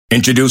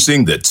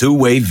Introducing the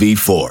Two-Way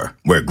V4,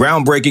 where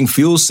groundbreaking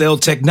fuel cell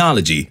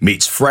technology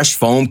meets fresh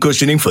foam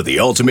cushioning for the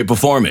ultimate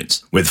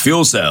performance. With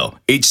Fuel Cell,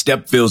 each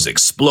step feels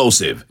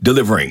explosive,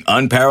 delivering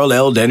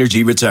unparalleled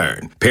energy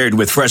return. Paired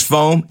with fresh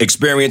foam,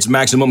 experience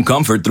maximum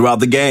comfort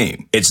throughout the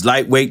game. Its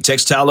lightweight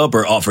textile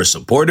upper offers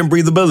support and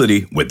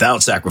breathability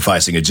without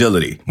sacrificing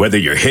agility. Whether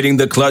you're hitting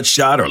the clutch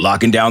shot or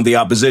locking down the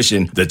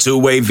opposition, the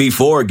Two-Way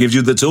V4 gives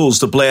you the tools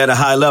to play at a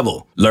high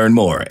level. Learn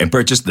more and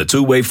purchase the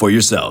Two-Way for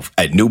yourself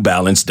at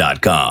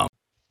newbalance.com.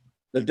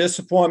 The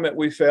disappointment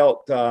we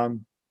felt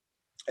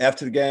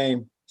after the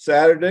game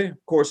Saturday,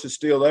 of course, is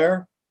still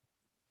there.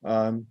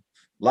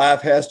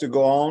 Life has to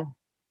go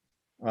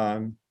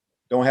on.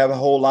 Don't have a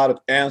whole lot of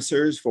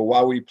answers for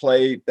why we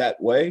played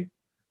that way.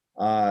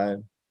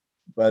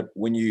 But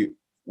when you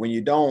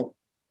don't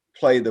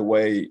play the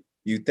way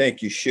you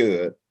think you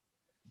should,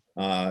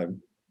 you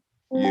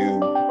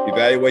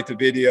evaluate the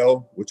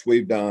video, which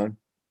we've done,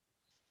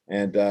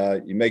 and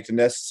you make the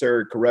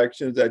necessary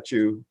corrections that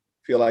you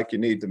feel like you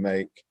need to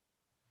make.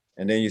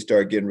 And then you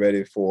start getting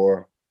ready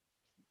for,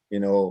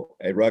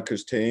 a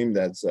Rutgers team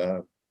that's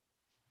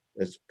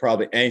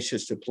probably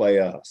anxious to play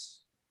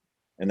us.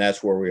 And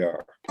that's where we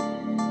are.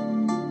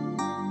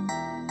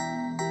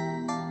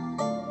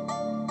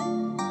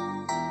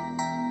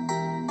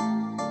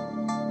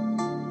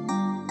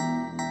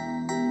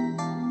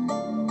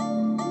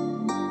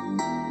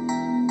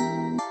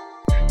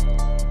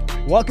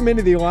 Welcome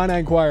into the Illini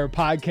Inquirer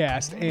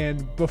podcast,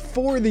 and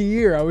before the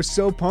year, I was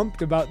so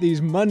pumped about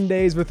these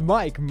Mondays with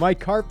Mike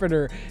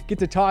Carpenter, get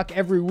to talk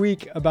every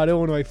week about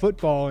Illinois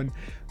football, and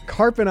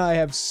Carp and I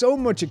have so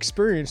much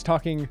experience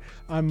talking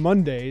on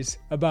Mondays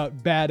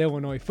about bad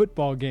Illinois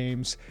football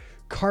games.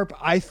 Carp,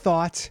 I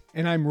thought,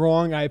 and I'm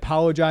wrong, I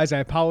apologize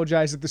at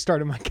the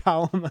start of my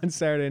column on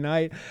Saturday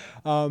night.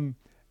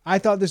 I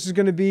thought this was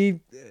going to be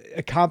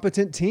a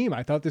competent team.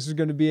 I thought this was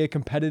going to be a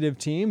competitive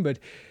team, but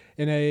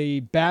in a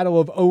battle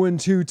of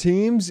 0-2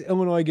 teams,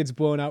 Illinois gets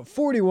blown out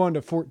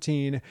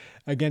 41-14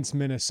 against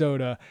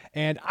Minnesota.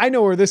 And I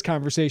know where this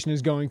conversation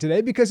is going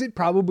today because it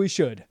probably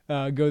should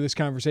go this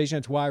conversation.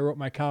 That's why I wrote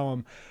my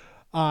column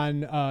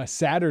on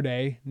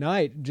Saturday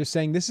night, just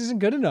saying this isn't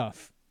good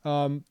enough.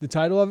 The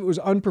title of it was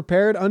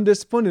Unprepared,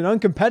 Undisciplined, and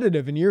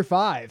Uncompetitive in Year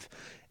 5.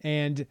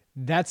 And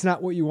that's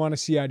not what you want to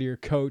see out of your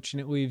coach,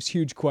 and it leaves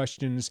huge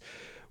questions.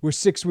 With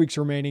 6 weeks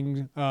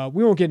remaining,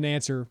 we won't get an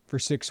answer for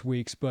 6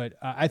 weeks, but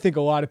I think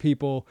a lot of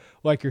people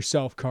like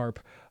yourself, Carp,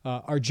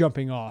 are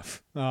jumping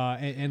off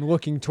and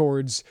looking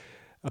towards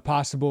a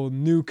possible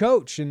new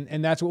coach.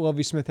 And that's what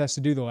Lovie Smith has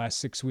to do the last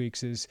 6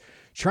 weeks is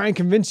try and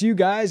convince you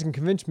guys and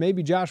convince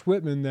maybe Josh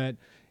Whitman that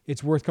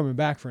it's worth coming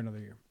back for another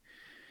year.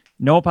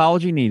 No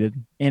apology needed.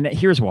 And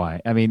here's why.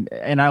 I mean,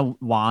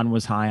 Lon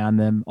was high on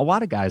them. A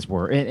lot of guys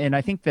were. And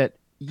I think that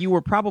you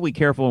were probably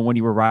careful when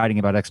you were writing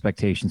about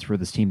expectations for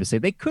this team to say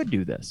they could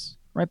do this,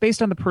 right?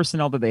 Based on the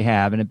personnel that they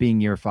have and it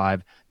being year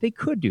 5, they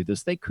could do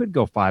this. They could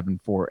go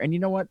 5-4. And you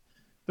know what?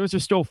 Those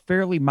are still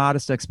fairly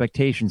modest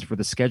expectations for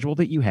the schedule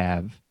that you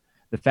have,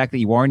 the fact that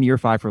you are in year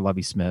 5 for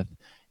Lovie Smith.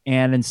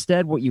 And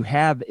instead, what you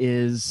have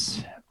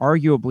is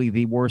arguably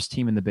the worst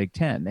team in the Big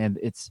Ten. And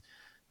it's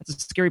a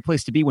scary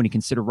place to be when you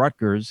consider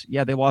Rutgers.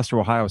 Yeah, they lost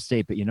to Ohio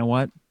State, but you know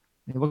what?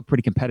 They look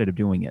pretty competitive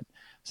doing it.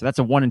 So that's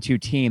a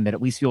 1-2 team that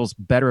at least feels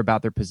better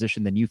about their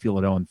position than you feel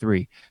at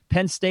 0-3.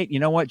 Penn State, you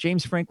know what?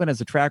 James Franklin has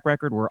a track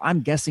record where I'm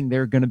guessing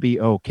they're going to be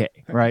okay,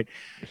 right?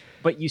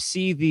 But you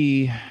see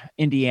the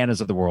Indianas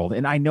of the world,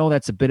 and I know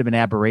that's a bit of an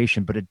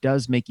aberration, but it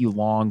does make you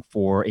long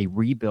for a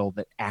rebuild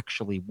that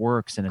actually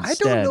works. And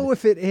instead, I don't know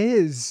if it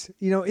is.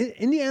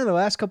 Indiana the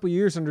last couple of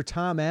years under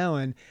Tom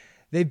Allen,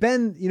 they've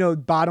been,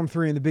 bottom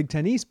 3 in the Big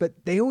Ten East, but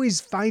they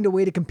always find a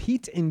way to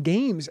compete in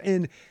games.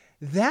 And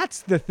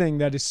that's the thing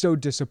that is so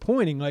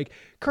disappointing. Like,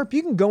 Carp,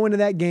 you can go into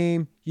that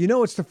game,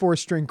 it's the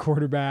 4th-string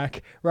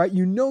quarterback, right?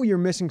 You're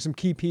missing some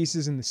key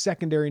pieces in the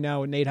secondary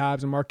now with Nate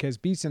Hobbs and Marquez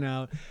Beeson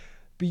out,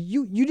 but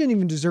you didn't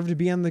even deserve to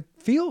be on the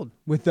field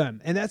with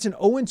them. And that's an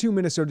 0-2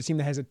 Minnesota team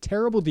that has a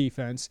terrible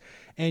defense,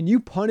 and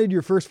you punted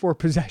your first 4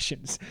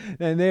 possessions,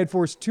 and they had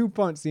forced 2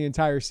 punts the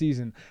entire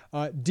season.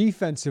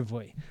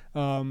 Defensively,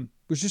 was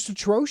just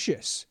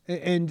atrocious.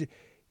 And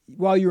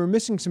while you were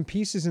missing some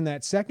pieces in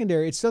that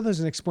secondary, it still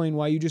doesn't explain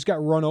why you just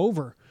got run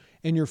over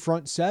in your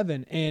front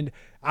 7. And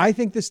I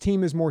think this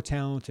team is more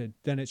talented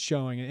than it's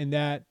showing. And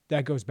that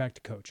goes back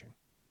to coaching.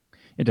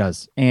 It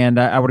does. And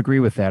I would agree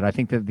with that. I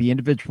think that the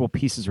individual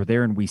pieces are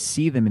there and we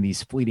see them in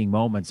these fleeting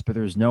moments, but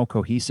there's no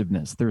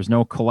cohesiveness. There's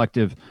no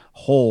collective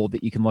whole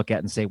that you can look at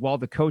and say, well,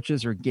 the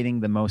coaches are getting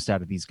the most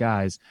out of these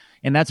guys.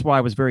 And that's why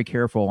I was very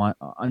careful.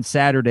 On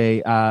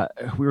Saturday,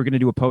 we were going to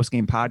do a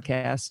post-game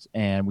podcast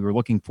and we were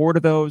looking forward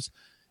to those.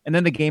 And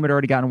then the game had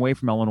already gotten away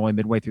from Illinois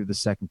midway through the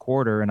second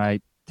quarter. And I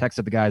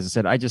texted the guys and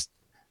said,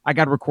 I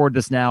got to record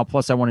this now.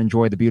 Plus I want to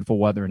enjoy the beautiful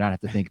weather and not have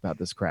to think about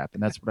this crap.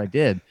 And that's what I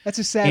did. That's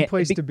a sad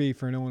place to be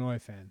for an Illinois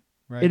fan,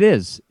 right? It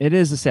is. It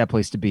is a sad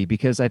place to be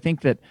because I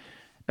think that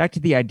back to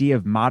the idea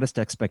of modest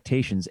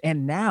expectations.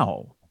 And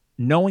now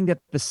knowing that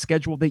the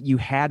schedule that you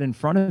had in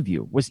front of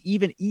you was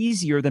even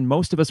easier than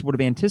most of us would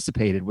have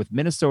anticipated with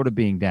Minnesota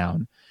being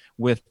down,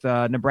 with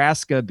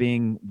Nebraska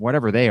being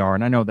whatever they are.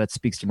 And I know that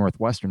speaks to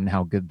Northwestern and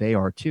how good they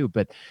are too,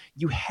 but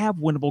you have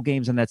winnable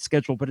games on that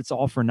schedule, but it's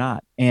all for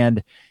naught.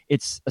 And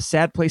it's a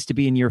sad place to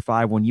be in year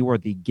 5 when you are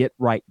the get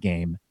right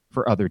game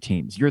for other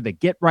teams. You're the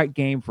get right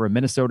game for a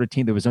Minnesota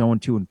team that was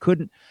 0-2 and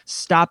couldn't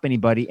stop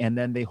anybody. And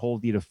then they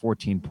hold you to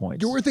 14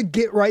 points. You're the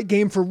get right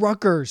game for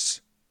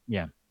Rutgers.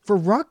 Yeah. For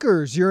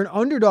Rutgers, you're an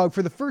underdog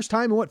for the first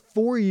time in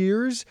 4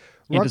 years?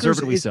 And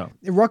deservedly so.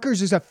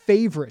 Rutgers is a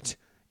favorite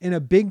in a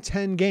Big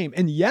Ten game.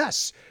 And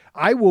yes,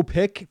 I will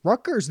pick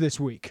Rutgers this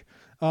week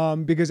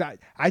because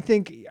I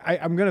think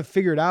I'm going to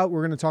figure it out.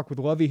 We're going to talk with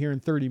Lovey here in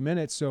 30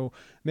 minutes, so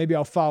maybe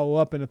I'll follow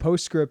up in a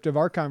postscript of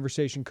our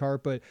conversation,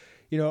 Carp. But,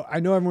 I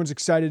know everyone's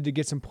excited to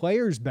get some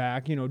players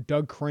back,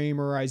 Doug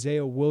Kramer,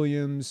 Isaiah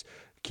Williams,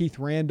 Keith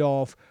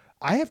Randolph.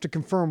 I have to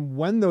confirm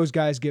when those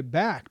guys get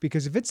back,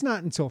 because if it's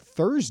not until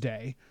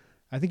Thursday,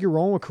 I think you're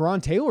rolling with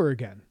Karan Taylor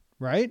again,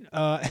 right?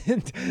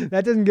 And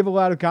that doesn't give a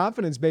lot of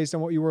confidence based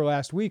on what you were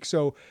last week.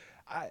 So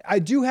I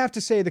do have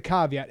to say the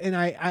caveat, and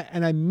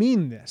I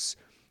mean this.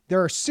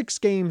 There are 6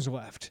 games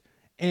left,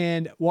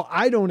 and while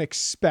I don't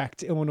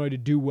expect Illinois to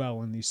do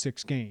well in these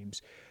 6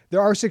 games, there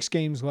are 6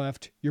 games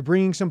left. You're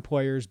bringing some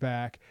players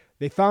back.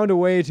 They found a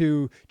way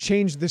to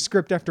change the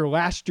script after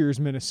last year's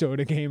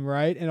Minnesota game,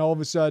 right? And all of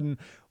a sudden,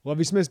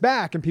 Lovie Smith's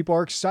back, and people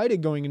are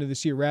excited going into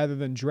this year rather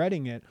than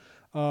dreading it.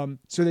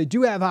 So they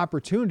do have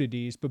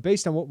opportunities, but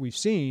based on what we've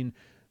seen,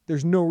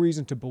 there's no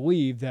reason to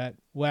believe that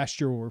last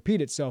year will repeat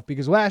itself,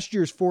 because last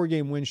year's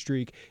 4-game win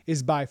streak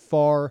is by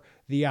far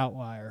the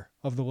outlier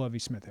of the Lovie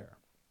Smith era.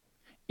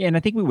 Yeah, and I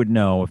think we would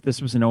know if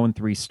this was an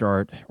 0-3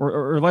 start,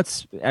 or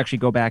let's actually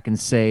go back and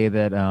say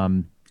that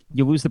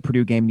you lose the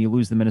Purdue game and you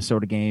lose the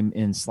Minnesota game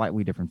in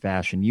slightly different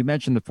fashion. You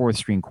mentioned the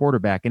 4th-string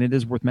quarterback, and it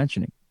is worth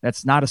mentioning.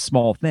 That's not a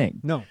small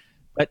thing. No.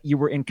 But you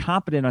were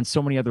incompetent on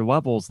so many other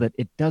levels that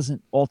it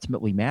doesn't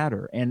ultimately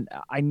matter. And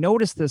I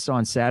noticed this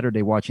on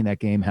Saturday watching that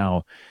game,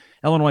 how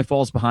Illinois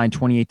falls behind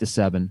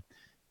 28-7,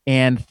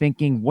 and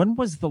thinking, when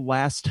was the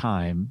last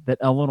time that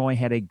Illinois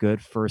had a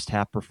good first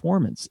half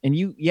performance? And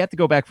you have to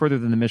go back further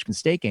than the Michigan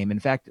State game. In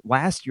fact,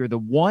 last year, the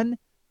one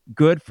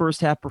good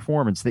first half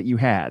performance that you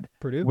had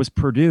was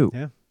Purdue.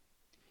 Yeah.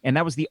 And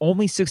that was the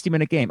only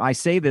 60-minute game. I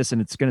say this,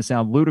 and it's going to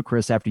sound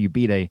ludicrous after you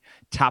beat a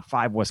top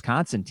 5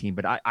 Wisconsin team,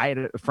 but I had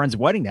a friend's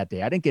wedding that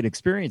day. I didn't get to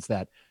experience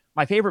that.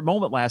 My favorite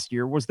moment last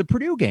year was the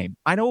Purdue game.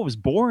 I know it was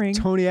boring.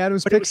 Tony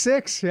Adams pick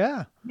 6,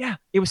 yeah. Yeah,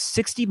 it was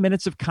 60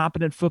 minutes of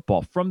competent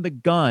football. From the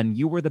gun,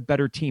 you were the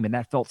better team, and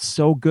that felt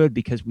so good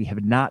because we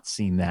have not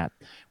seen that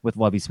with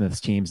Lovie Smith's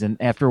teams. And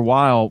after a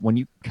while, when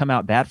you come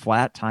out that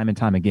flat time and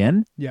time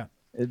again, yeah,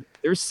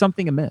 there's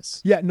something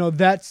amiss. Yeah, no,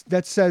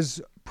 that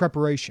says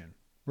preparation,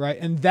 right?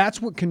 And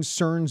that's what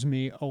concerns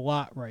me a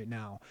lot right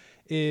now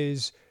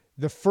is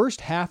the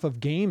first half of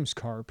games,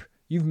 Carp.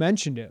 You've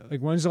mentioned it. Like,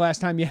 when's the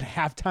last time you had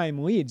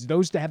halftime leads?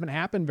 Those haven't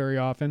happened very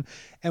often.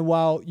 And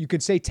while you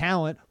could say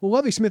talent, well,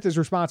 Lovie Smith is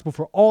responsible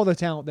for all the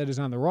talent that is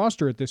on the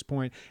roster at this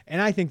point,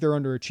 and I think they're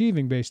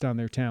underachieving based on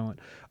their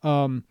talent.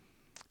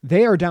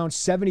 They are down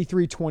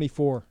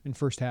 73-24 in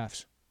first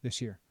halves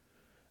this year.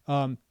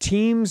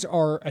 Teams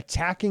are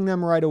attacking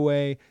them right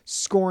away,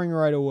 scoring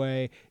right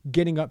away,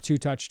 getting up 2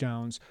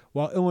 touchdowns,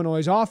 while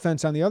Illinois'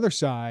 offense on the other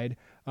side,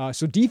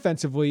 so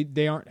defensively,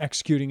 they aren't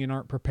executing and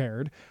aren't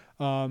prepared.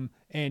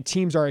 And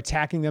teams are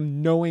attacking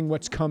them, knowing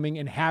what's coming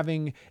and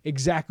having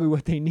exactly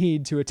what they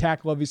need to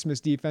attack Lovie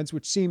Smith's defense,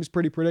 which seems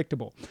pretty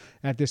predictable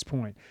at this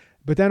point.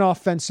 But then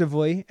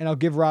offensively, and I'll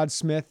give Rod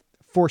Smith,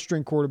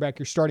 4th-string quarterback,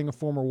 you're starting a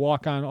former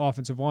walk-on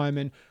offensive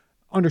lineman,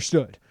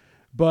 understood.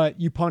 But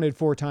you punted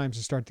 4 times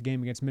to start the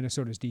game against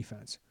Minnesota's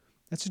defense.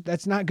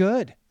 That's not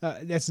good.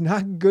 That's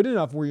not good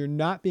enough where you're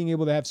not being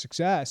able to have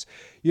success.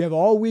 You have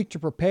all week to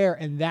prepare,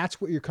 and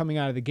that's what you're coming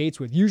out of the gates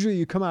with. Usually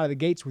you come out of the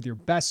gates with your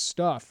best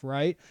stuff,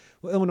 right?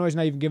 Well, Illinois is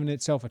not even giving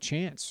itself a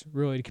chance,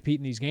 really, to compete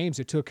in these games.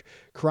 It took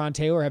Karan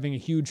Taylor having a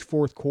huge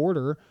 4th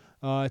quarter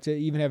to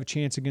even have a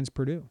chance against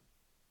Purdue.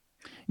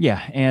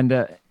 Yeah, and,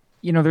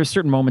 there's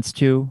certain moments,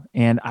 too,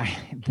 and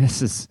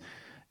this is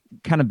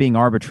kind of being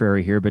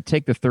arbitrary here, but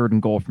take the 3rd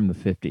and goal from the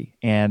 50.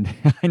 And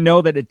I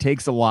know that it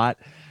takes a lot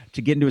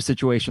to get into a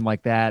situation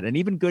like that. And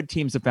even good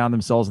teams have found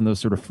themselves in those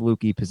sort of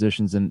fluky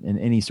positions in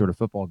any sort of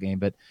football game.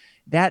 But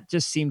that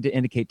just seemed to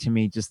indicate to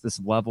me just this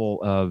level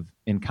of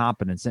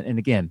incompetence. And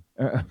again,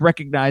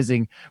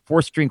 recognizing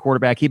 4th-string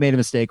quarterback, he made a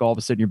mistake. All of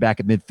a sudden you're back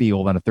at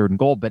midfield on a 3rd and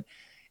goal. But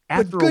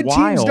after good a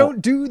while, teams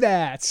don't do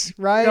that,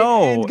 right?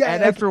 No, and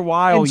after a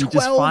while, you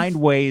just find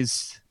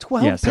ways.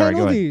 12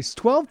 penalties.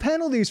 12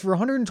 penalties for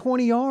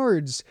 120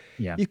 yards.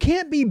 Yeah. You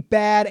can't be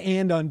bad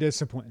and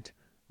undisciplined,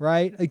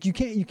 right? Like you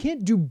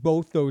can't do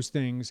both those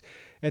things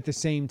at the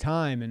same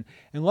time.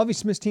 And Lovie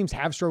Smith's teams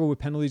have struggled with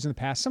penalties in the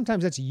past.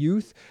 Sometimes that's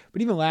youth,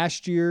 but even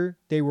last year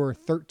they were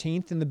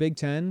 13th in the Big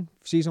Ten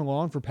season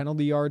long for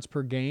penalty yards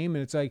per game.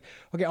 And it's like,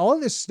 okay, all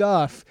of this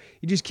stuff,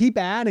 you just keep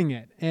adding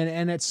it.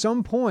 And at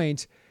some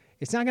point,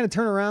 it's not going to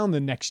turn around the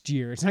next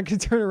year. It's not going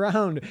to turn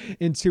around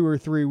in 2 or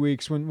 3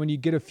 weeks when you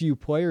get a few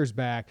players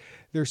back.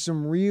 There's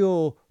some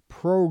real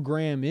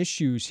program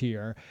issues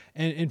here.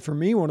 And for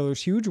me, one of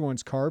those huge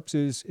ones, Carps,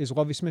 is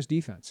Lovie Smith's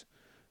defense,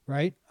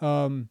 right?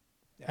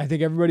 I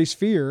think everybody's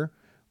fear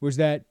was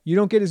that you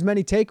don't get as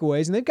many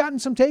takeaways, and they've gotten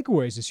some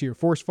takeaways this year.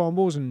 Forced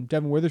fumbles, and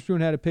Devin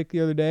Witherspoon had a pick the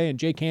other day, and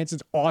Jake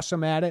Hanson's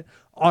awesome at it.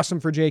 Awesome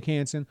for Jake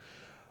Hanson.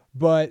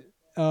 But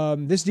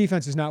this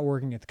defense is not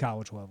working at the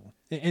college level.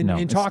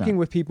 And talking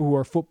with people who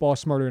are football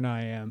smarter than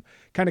I am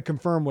kind of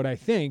confirm what I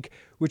think,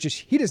 which is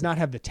he does not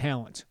have the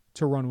talent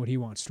to run what he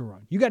wants to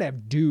run. You got to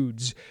have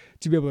dudes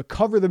to be able to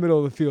cover the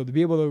middle of the field, to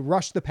be able to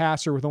rush the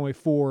passer with only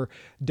 4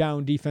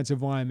 down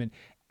defensive linemen.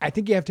 I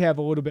think you have to have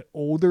a little bit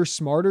older,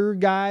 smarter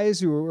guys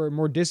who are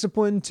more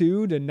disciplined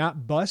too, to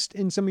not bust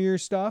in some of your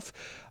stuff.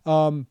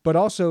 But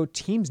also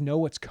teams know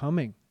what's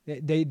coming.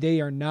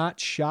 They are not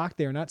shocked.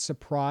 They are not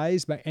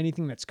surprised by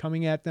anything that's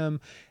coming at them.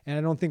 And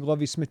I don't think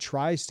Lovie Smith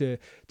tries to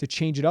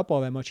change it up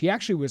all that much. He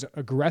actually was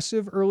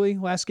aggressive early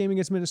last game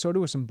against Minnesota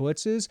with some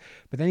blitzes,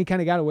 but then he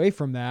kind of got away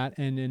from that.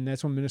 And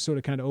that's when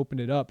Minnesota kind of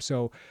opened it up.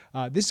 So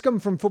this is coming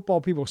from football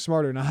people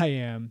smarter than I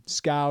am,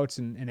 scouts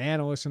and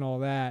analysts and all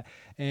that.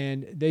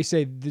 And they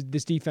say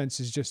this defense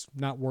is just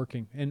not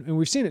working. And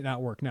we've seen it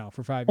not work now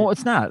for 5 years. Well,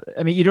 it's not.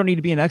 I mean, you don't need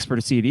to be an expert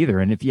to see it either.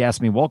 And if you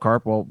ask me, well,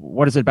 Carp,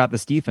 what is it about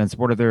this defense?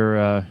 What are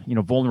their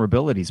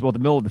vulnerabilities? Well, the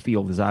middle of the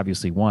field is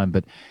obviously one,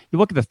 but you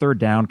look at the third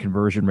down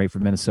conversion rate for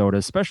Minnesota,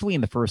 especially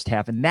in the first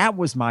half, and that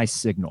was my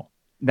signal.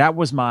 That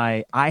was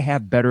I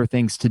have better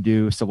things to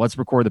do, so let's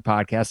record the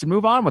podcast and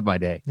move on with my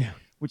day. Yeah.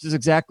 Which is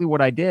exactly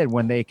what I did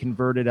when they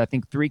converted, I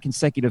think, 3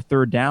 consecutive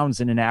third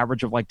downs in an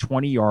average of like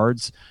 20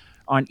 yards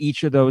on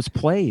each of those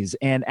plays.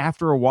 And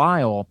after a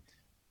while,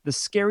 the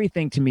scary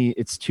thing to me,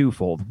 it's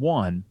twofold.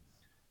 One,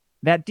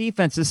 that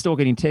defense is still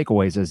getting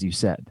takeaways, as you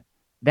said.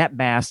 That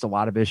masked a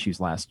lot of issues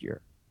last year.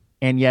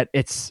 And yet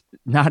it's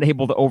not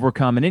able to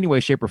overcome in any way,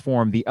 shape, or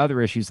form the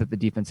other issues that the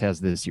defense has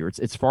this year.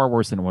 It's far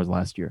worse than it was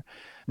last year.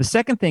 The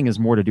second thing is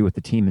more to do with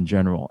the team in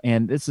general.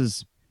 And this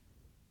is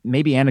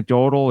maybe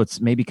anecdotal.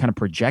 It's maybe kind of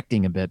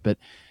projecting a bit, but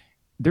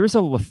there's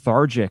a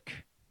lethargic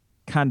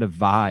kind of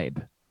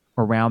vibe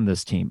around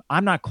this team.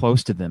 I'm not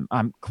close to them.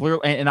 I'm clear.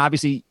 And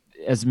obviously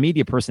as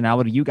media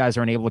personality, you guys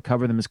aren't able to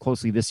cover them as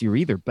closely this year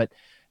either, but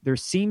there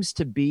seems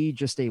to be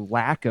just a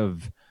lack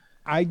of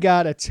I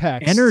got a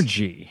text.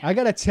 Energy. I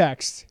got a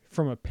text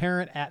from a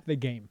parent at the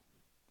game,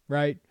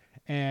 right?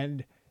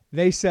 And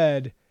they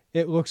said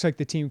it looks like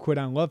the team quit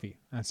on Lovie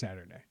on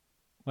Saturday.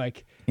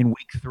 Like in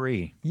week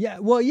 3. Yeah,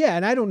 well, yeah,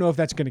 and I don't know if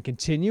that's going to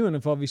continue, and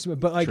if obviously,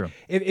 but like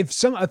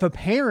if a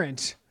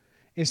parent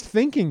is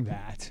thinking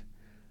that,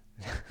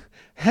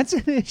 that's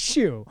an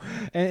issue,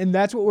 and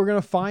that's what we're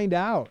going to find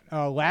out.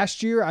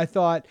 Last year, I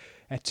thought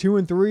at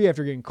 2-3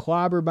 after getting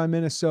clobbered by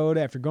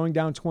Minnesota, after going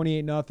down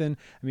 28-0.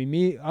 I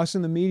mean, us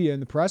in the media in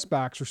the press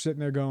box were sitting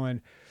there going,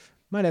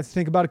 might have to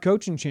think about a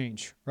coaching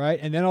change, right?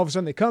 And then all of a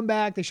sudden they come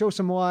back, they show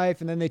some life,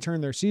 and then they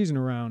turn their season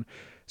around.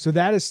 So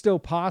that is still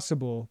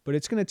possible, but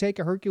it's going to take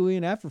a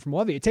Herculean effort from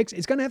Lovie.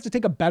 It's going to have to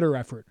take a better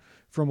effort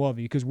from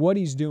Lovie because what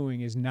he's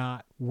doing is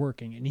not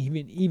working, and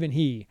even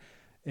he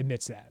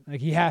admits that.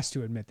 Like he has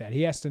to admit that.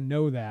 He has to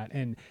know that,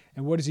 and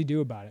what does he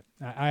do about it?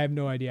 I have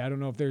no idea. I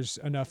don't know if there's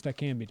enough that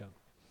can be done.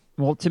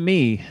 Well, to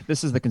me,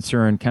 this is the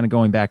concern kind of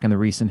going back in the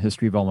recent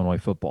history of Illinois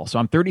football. So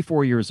I'm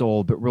 34 years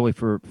old, but really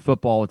for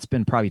football, it's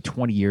been probably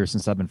 20 years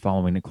since I've been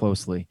following it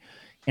closely.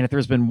 And if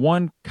there's been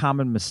one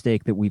common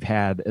mistake that we've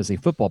had as a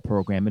football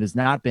program, it has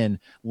not been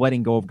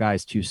letting go of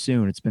guys too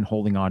soon. It's been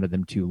holding on to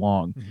them too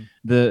long. Mm-hmm.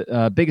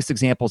 The biggest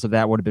examples of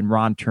that would have been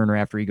Ron Turner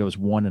after he goes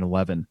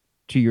 1-11,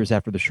 2 years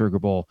after the Sugar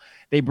Bowl.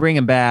 They bring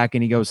him back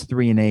and he goes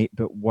 3-8,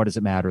 but what does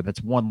it matter?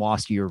 That's one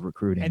lost year of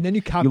recruiting. And then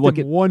you copped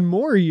him one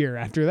more year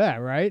after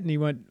that, right? And he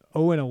went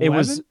 0-11. It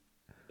was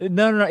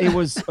no. It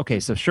was okay.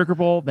 So Sugar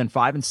Bowl, then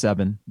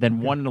 5-7,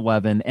 then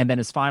 1-11, and then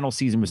his final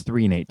season was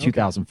 3-8,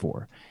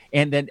 2004.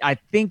 And then I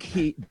think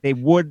they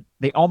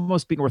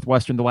almost beat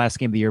Northwestern the last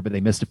game of the year, but they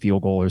missed a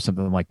field goal or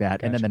something like that.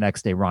 Gotcha. And then the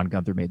next day, Ron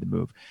Gunther made the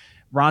move.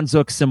 Ron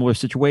Zook, similar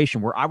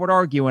situation where I would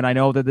argue, and I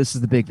know that this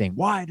is the big thing.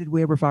 Why did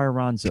we ever fire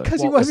Ron Zook?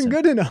 Because he wasn't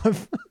good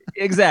enough.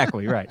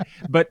 Exactly right.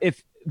 But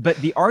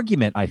the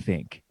argument, I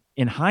think,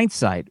 in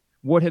hindsight,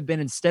 would have been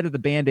instead of the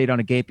Band-Aid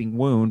on a gaping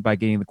wound by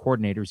getting the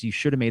coordinators, you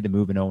should have made the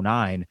move in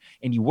 2009,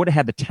 and you would have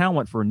had the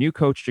talent for a new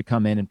coach to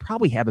come in and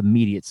probably have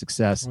immediate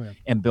success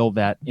and build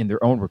that in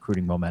their own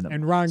recruiting momentum.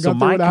 And Ron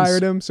Gunther would have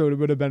hired him, so it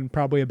would have been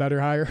probably a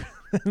better hire.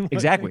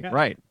 Exactly,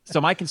 right.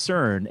 So my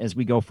concern as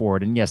we go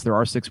forward, and yes, there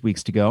are 6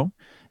 weeks to go,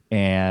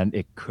 and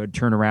it could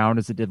turn around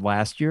as it did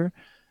last year,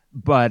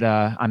 but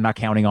I'm not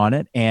counting on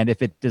it. And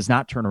if it does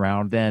not turn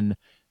around, then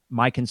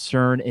my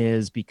concern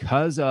is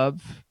because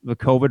of the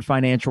COVID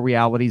financial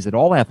realities that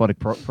all athletic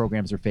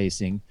programs are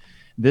facing,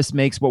 this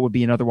makes what would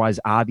be an otherwise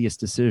obvious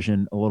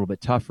decision a little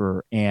bit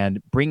tougher.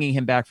 And bringing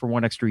him back for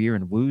one extra year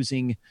and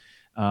losing,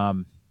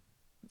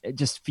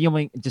 just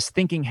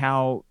thinking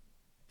how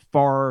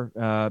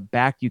far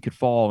back you could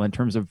fall in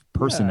terms of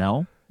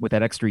personnel with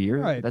that extra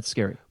year, that's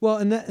scary. Well,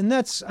 and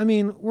that's, I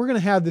mean, we're going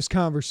to have this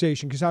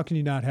conversation because how can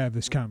you not have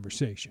this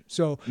conversation?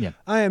 So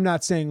I am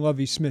not saying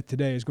Lovie Smith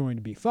today is going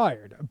to be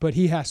fired, but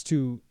he has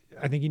to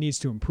I think he needs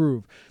to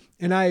improve.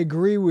 And I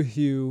agree with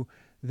you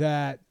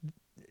that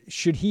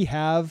should he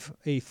have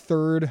a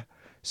third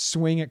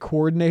swing at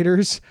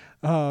coordinators,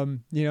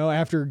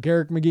 after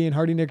Garrick McGee and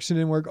Hardy Nickerson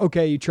didn't work,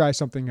 okay, you try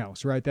something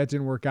else, right? That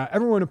didn't work out.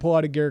 Everyone would pull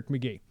out of Garrick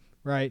McGee,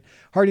 right?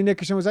 Hardy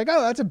Nickerson was like,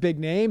 oh, that's a big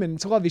name, and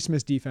it's Lovie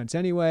Smith's defense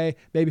anyway.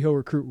 Maybe he'll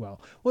recruit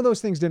well. Well, those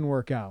things didn't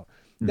work out.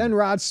 Then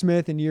Rod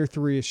Smith in year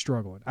 3 is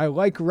struggling. I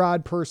like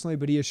Rod personally,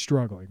 but he is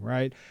struggling,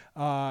 right?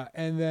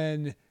 And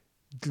then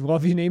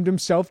Lovie named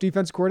himself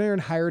defense coordinator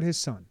and hired his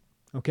son,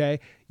 okay?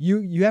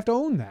 You have to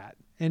own that.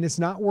 And it's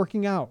not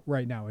working out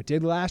right now. It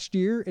did last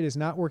year. It is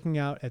not working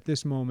out at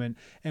this moment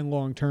and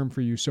long-term for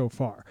you so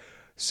far.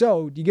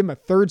 So do you give him a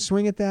third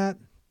swing at that?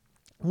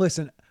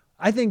 Listen,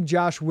 I think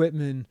Josh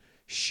Whitman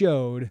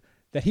showed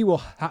that he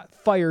will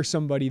fire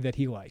somebody that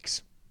he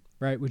likes,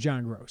 right, with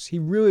John Gross. He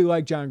really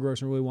liked John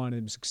Gross and really wanted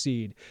him to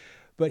succeed.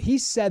 But he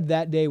said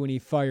that day when he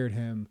fired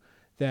him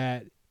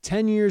that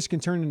 10 years can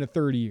turn into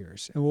 30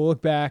 years. And we'll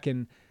look back,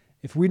 and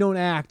if we don't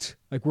act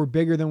like we're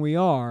bigger than we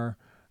are,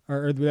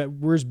 or that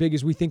we're as big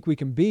as we think we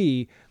can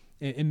be,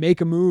 and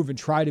make a move and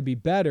try to be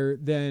better,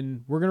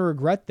 then we're going to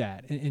regret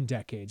that in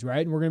decades,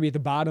 right? And we're going to be at the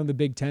bottom of the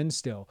Big Ten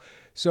still.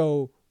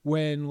 So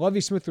when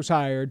Lovie Smith was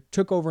hired,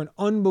 took over an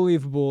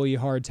unbelievably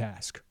hard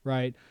task,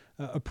 right?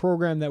 A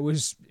program that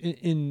was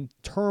in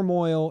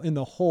turmoil in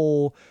the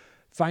hole,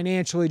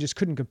 financially just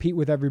couldn't compete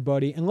with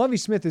everybody. And Lovie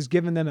Smith has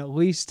given them at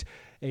least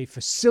a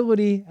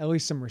facility, at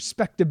least some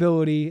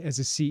respectability as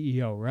a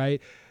CEO, right?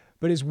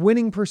 But his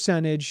winning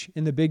percentage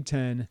in the Big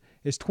Ten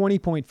is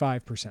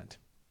 20.5%,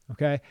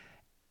 okay?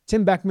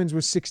 Tim Beckman's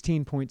was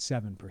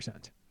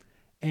 16.7%.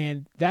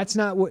 And that's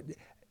not what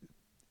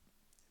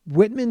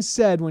Whitman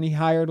said when he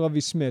hired Lovie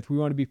Smith. We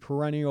want to be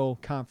perennial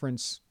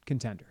conference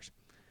contenders.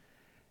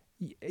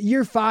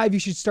 Year 5, you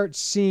should start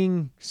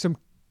seeing some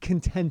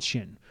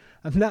contention.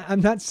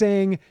 I'm not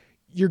saying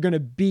you're going to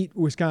beat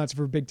Wisconsin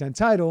for a Big Ten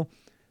title,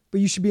 but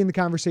you should be in the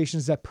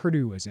conversations that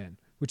Purdue is in,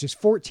 which is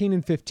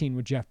 14-15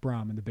 with Jeff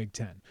Brom in the Big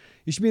Ten.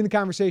 You should be in the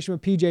conversation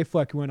with PJ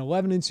Fleck, who went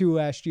 11-2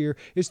 last year,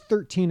 is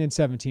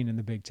 13-17 in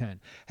the Big Ten.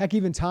 Heck,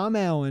 even Tom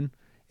Allen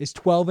is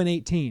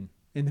 12-18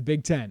 in the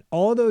Big Ten.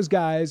 All of those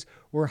guys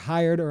were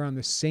hired around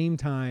the same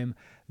time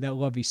that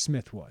Lovie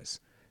Smith was.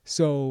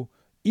 So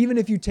even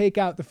if you take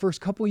out the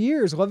first couple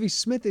years, Lovie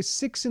Smith is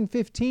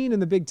 6-15 in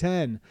the Big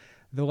Ten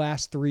the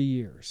last 3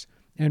 years.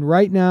 And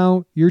right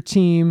now, your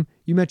team,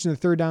 you mentioned the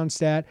third down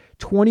stat,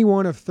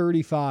 21 of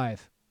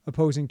 35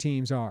 opposing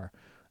teams are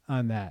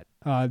on that.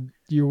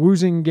 You're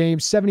losing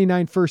games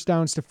 79 first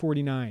downs to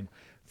 49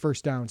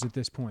 first downs at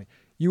this point.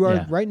 You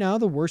are right now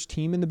the worst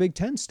team in the Big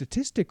Ten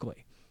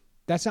statistically.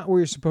 That's not where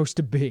you're supposed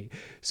to be.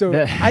 So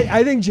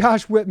I think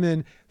Josh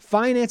Whitman,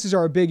 finances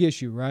are a big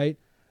issue, right?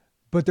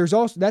 But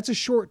that's a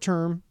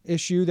short-term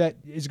issue that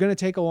is going to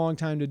take a long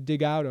time to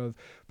dig out of.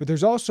 But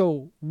there's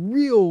also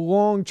real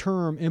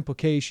long-term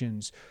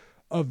implications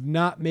of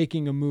not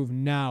making a move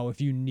now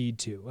if you need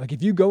to. Like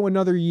if you go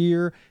another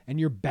year and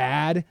you're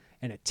bad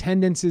and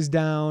attendance is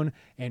down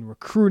and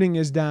recruiting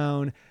is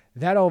down,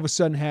 that all of a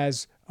sudden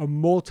has a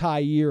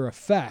multi-year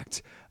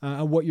effect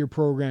on what your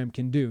program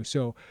can do.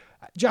 So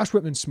Josh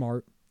Whitman's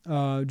smart.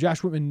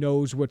 Josh Whitman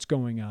knows what's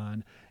going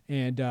on.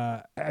 And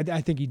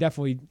I think he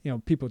definitely,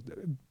 people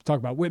talk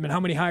about Whitman.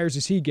 How many hires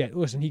does he get?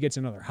 Listen, he gets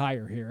another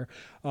hire here.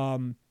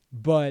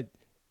 But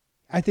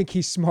I think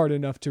he's smart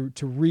enough to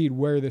read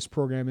where this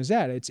program is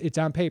at. It's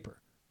on paper,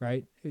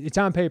 right? It's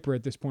on paper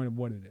at this point of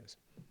what it is.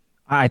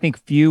 I think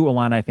few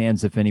Illini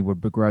fans, if any,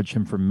 would begrudge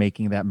him for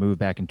making that move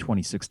back in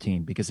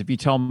 2016. Because if you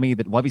tell me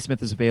that Lovie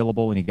Smith is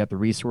available and you got the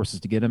resources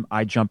to get him,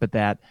 I jump at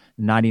that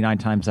 99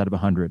 times out of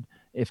 100,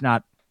 if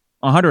not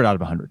 100 out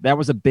of 100. That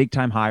was a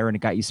big-time hire, and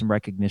it got you some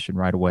recognition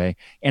right away,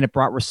 and it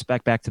brought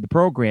respect back to the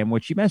program,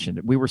 which you mentioned.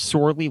 We were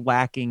sorely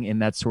lacking in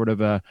that sort of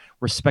a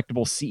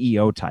respectable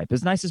CEO type.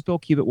 As nice as Bill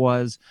Cubitt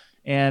was,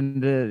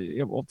 and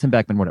Tim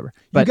Beckman, whatever.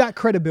 But you got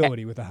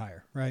credibility with the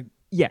hire, right?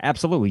 Yeah,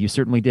 absolutely. You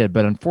certainly did.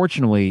 But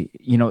unfortunately,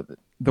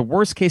 the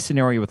worst-case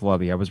scenario with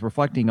Lovie, I was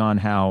reflecting on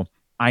how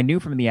I knew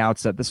from the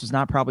outset this was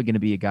not probably going to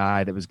be a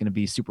guy that was going to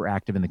be super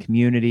active in the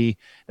community,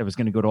 that was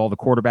going to go to all the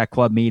quarterback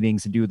club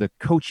meetings and do the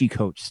coach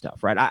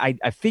stuff, right?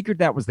 I figured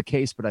that was the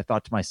case, but I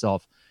thought to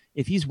myself,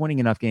 if he's winning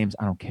enough games,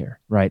 I don't care,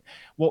 right?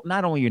 Well,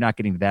 not only you're not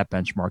getting to that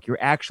benchmark, you're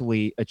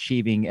actually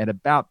achieving at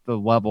about the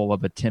level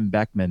of a Tim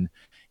Beckman.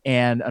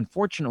 And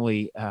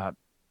unfortunately,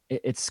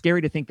 it's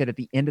scary to think that at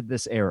the end of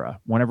this era,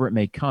 whenever it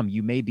may come,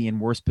 you may be in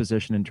worse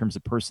position in terms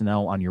of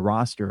personnel on your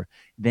roster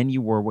than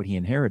you were what he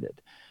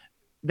inherited.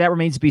 That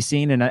remains to be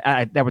seen, and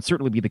that would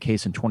certainly be the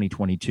case in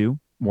 2022,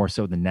 more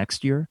so than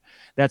next year.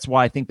 That's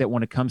why I think that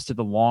when it comes to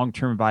the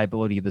long-term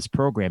viability of this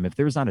program, if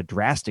there's not a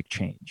drastic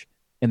change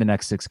in the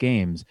next 6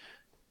 games,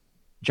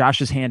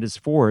 Josh's hand is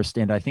forced,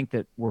 and I think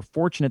that we're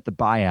fortunate the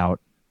buyout,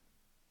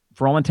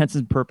 for all intents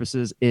and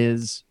purposes,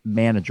 is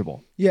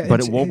manageable. Yeah, but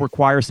it will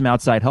require some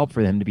outside help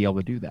for him to be able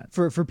to do that.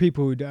 For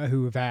people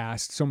who have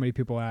asked, so many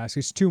people ask,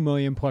 it's $2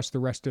 million plus the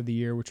rest of the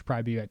year, which would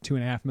probably be at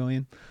 $2.5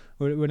 million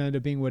would end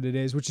up being what it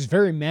is, which is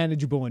very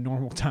manageable in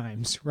normal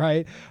times,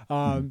 right?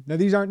 Now,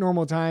 these aren't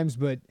normal times,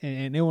 but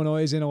and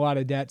Illinois is in a lot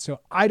of debt, so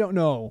I don't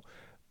know.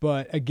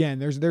 But again,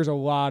 there's a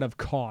lot of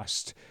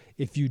cost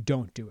if you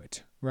don't do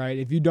it, right?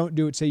 If you don't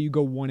do it, say you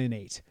go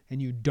 1-8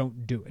 and you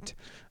don't do it,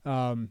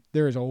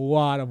 there is a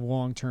lot of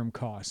long-term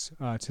costs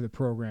to the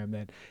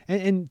program.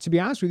 And to be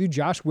honest with you,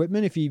 Josh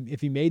Whitman, if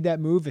he made that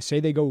move,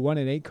 say they go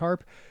 1-8,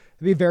 Carp,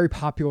 it'd be a very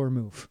popular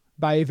move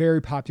by a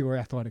very popular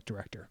athletic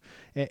director.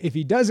 If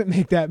he doesn't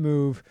make that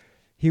move,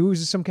 he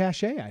loses some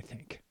cachet, I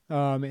think.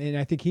 And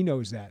I think he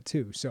knows that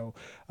too. So,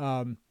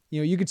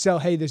 you could sell,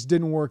 hey, this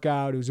didn't work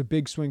out. It was a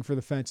big swing for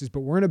the fences,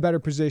 but we're in a better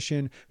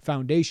position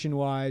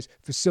foundation-wise,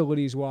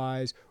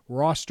 facilities-wise,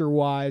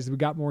 roster-wise. We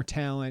got more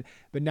talent,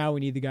 but now we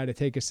need the guy to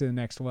take us to the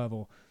next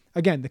level.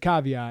 Again, the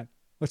caveat,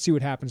 let's see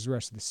what happens the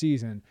rest of the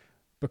season.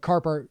 But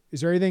Carp,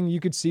 is there anything you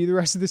could see the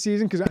rest of the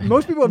season? Because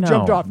most people have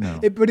jumped off. No.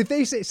 But if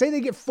they say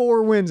they get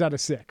 4 wins out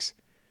of 6,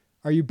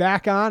 are you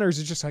back on, or is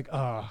it just like,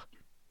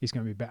 he's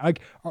going to be back?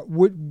 Like,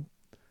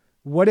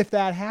 what if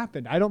that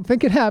happened? I don't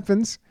think it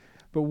happens,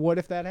 but what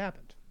if that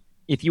happened?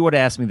 If you would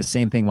have asked me the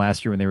same thing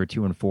last year when they were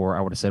 2-4,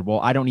 I would have said, well,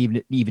 I don't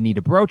even need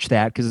to broach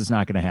that because it's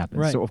not going to happen.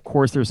 Right. So, of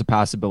course, there's a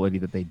possibility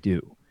that they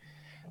do.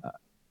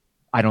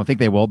 I don't think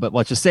they will, but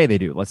let's just say they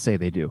do. Let's say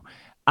they do.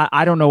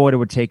 I don't know what it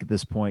would take at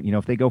this point.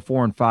 If they go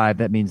 4-5,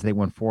 that means they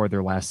won 4 of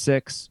their last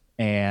 6.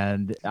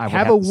 And I would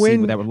have to see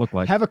what that would look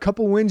like. Have a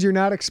couple wins you're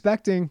not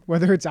expecting,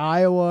 whether it's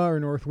Iowa or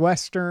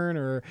Northwestern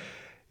or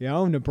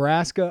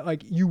Nebraska.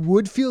 Like, you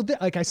would feel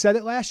like I said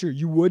it last year,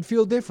 you would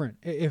feel different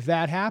if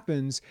that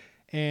happens.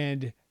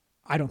 And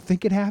I don't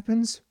think it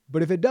happens,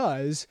 but if it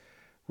does,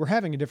 we're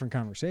having a different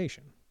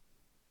conversation.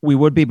 We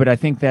would be, but I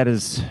think that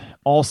is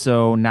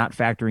also not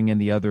factoring in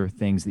the other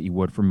things that you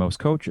would for most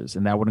coaches,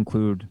 and that would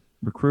include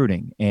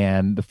recruiting.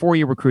 And the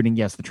 4-year recruiting,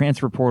 yes, the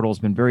transfer portal has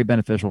been very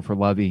beneficial for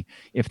Lovie.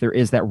 If there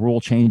is that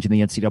rule change in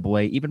the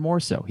NCAA, even more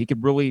so. He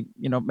could really,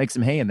 make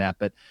some hay in that,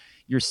 but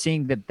you're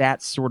seeing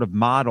that sort of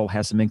model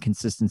has some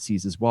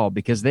inconsistencies as well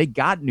because they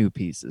got new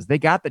pieces. They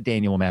got the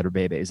Daniel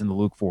Madurebebes and the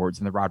Luke Fords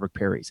and the Roderick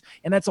Perrys,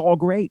 and that's all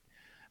great.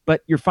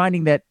 But you're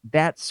finding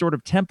that sort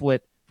of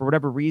template, for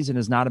whatever reason,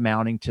 is not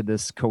amounting to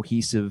this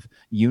cohesive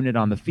unit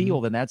on the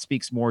field. And that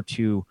speaks more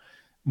to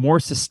more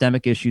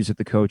systemic issues with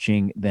the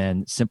coaching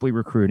than simply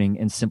recruiting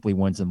and simply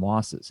wins and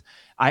losses.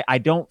 I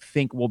don't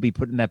think we'll be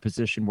put in that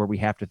position where we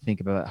have to think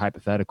about that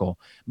hypothetical.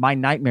 My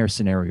nightmare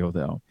scenario,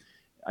 though,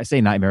 I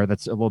say nightmare,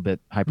 that's a little bit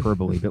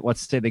hyperbole, but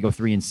let's say they go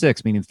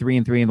 3-6, meaning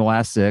 3-3 in the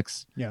last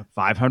 6,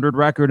 500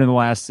 record in the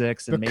last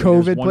 6. And but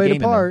COVID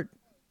played a part.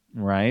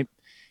 Right.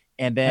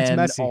 And then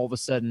all of a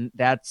sudden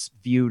that's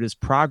viewed as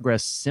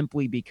progress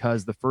simply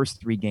because the first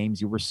 3 games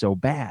you were so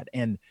bad.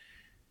 And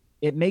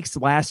it makes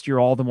last year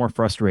all the more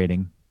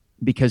frustrating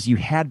because you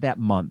had that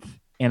month.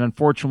 And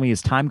unfortunately,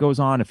 as time goes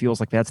on, it feels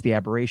like that's the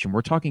aberration.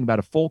 We're talking about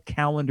a full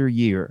calendar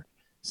year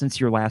since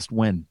your last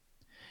win.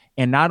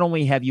 And not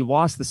only have you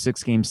lost the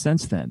 6 games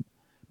since then,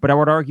 but I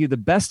would argue the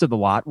best of the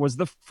lot was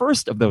the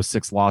first of those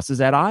 6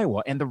 losses at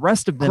Iowa. And the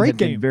rest of them have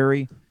been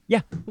very...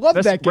 Yeah, love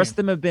that game. The rest of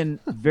them have been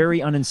very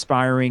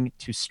uninspiring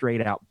to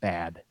straight out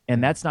bad.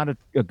 And that's not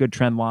a good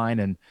trend line.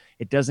 And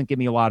it doesn't give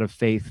me a lot of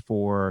faith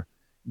for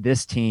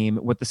this team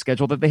with the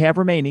schedule that they have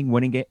remaining,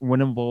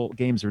 winnable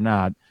games or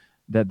not,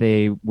 that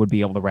they would be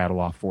able to rattle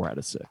off 4 out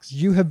of 6.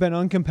 You have been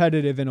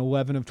uncompetitive in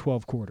 11 of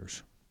 12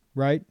 quarters,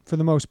 right? For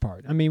the most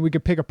part. I mean, we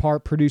could pick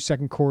apart Purdue's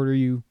second quarter.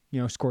 You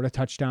scored a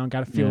touchdown,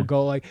 got a field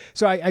goal.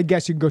 So I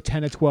guess you can go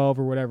 10 of 12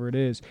 or whatever it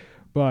is,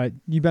 but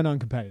you've been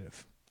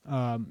uncompetitive.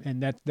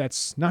 And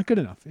that's not good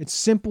enough. It's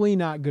simply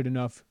not good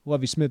enough.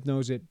 Lovie Smith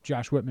knows it.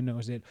 Josh Whitman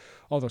knows it.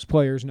 All those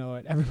players know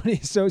it. Everybody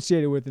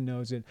associated with it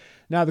knows it.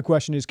 Now the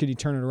question is, can you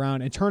turn it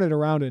around and turn it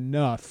around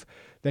enough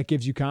that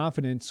gives you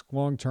confidence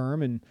long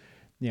term and,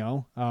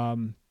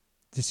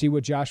 to see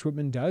what Josh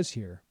Whitman does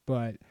here.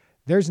 But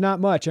there's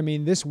not much. I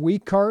mean, this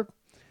week, Carp,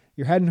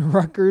 you're heading to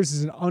Rutgers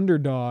as an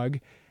underdog.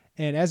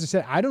 And as I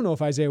said, I don't know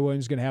if Isaiah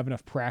Williams is going to have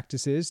enough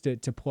practices to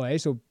play.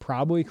 So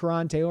probably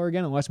Karan Taylor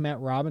again, unless Matt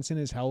Robinson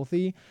is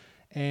healthy.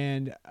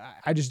 And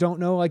I just don't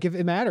know if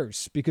it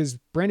matters because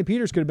Brandon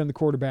Peters could have been the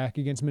quarterback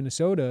against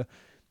Minnesota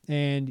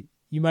and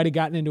you might have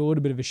gotten into a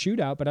little bit of a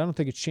shootout, but I don't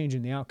think it's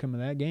changing the outcome of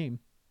that game.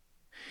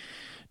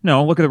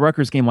 No, look at the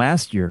Rutgers game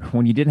last year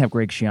when you did have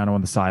Greg Schiano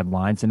on the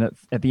sidelines. And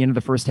at the end of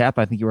the first half,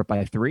 I think you were up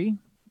by 3.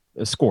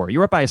 A score. You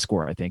were up by a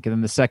score, I think. And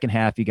then the second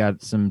half, you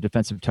got some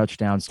defensive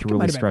touchdowns to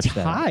really stretch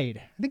that. I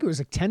think it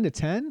was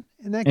 10-10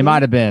 in that game. It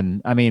might have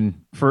been. I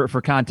mean, for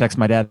context,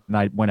 my dad and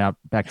I went out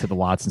back to the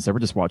lots and said,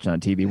 we're just watching on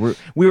TV.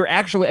 We were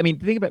actually,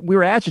 we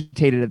were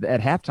agitated at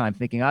halftime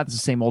thinking, this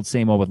is the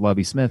same old with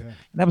Lovie Smith. Yeah.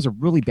 And that was a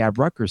really bad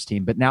Rutgers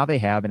team. But now they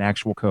have an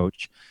actual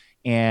coach.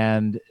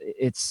 And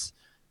it's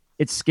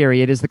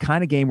scary. It is the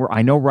kind of game where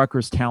I know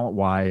Rutgers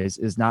talent-wise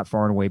is not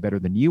far and away better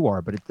than you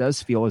are, but it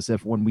does feel as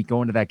if when we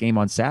go into that game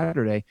on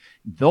Saturday,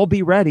 they'll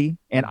be ready,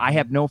 and I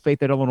have no faith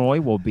that Illinois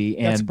will be.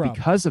 And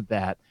because of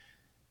that,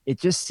 it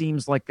just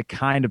seems like the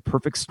kind of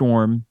perfect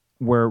storm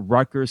where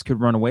Rutgers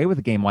could run away with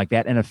a game like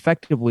that and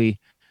effectively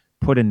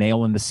put a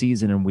nail in the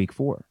season in week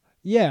 4.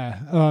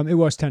 Yeah, it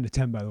was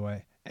 10-10, by the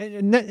way.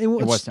 And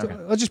was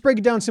 10. Let's just break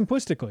it down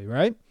simplistically,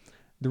 right?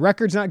 The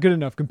record's not good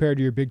enough compared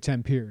to your Big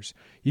Ten peers.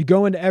 You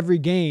go into every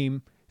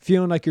game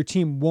feeling like your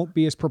team won't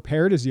be as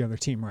prepared as the other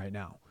team right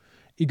now.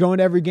 You go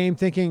into every game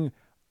thinking,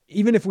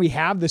 even if we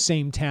have the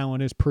same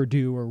talent as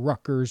Purdue or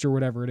Rutgers or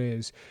whatever it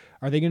is,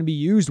 are they going to be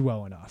used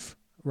well enough,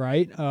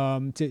 right,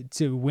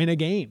 to win a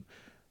game?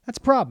 That's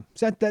a problem.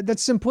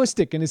 That's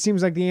simplistic, and it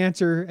seems like the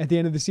answer at the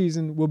end of the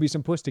season will be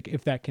simplistic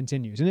if that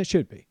continues, and it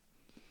should be.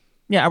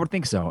 Yeah, I would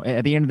think so.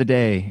 At the end of the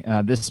day,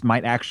 this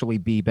might actually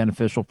be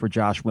beneficial for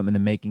Josh Whitman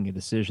in making a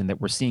decision that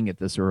we're seeing it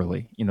this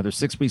early. There's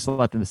 6 weeks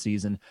left in the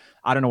season.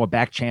 I don't know what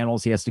back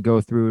channels he has to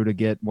go through to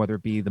get, whether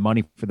it be the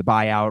money for the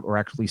buyout or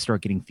actually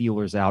start getting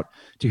feelers out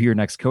to who your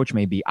next coach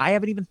may be. I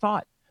haven't even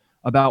thought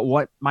about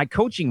what my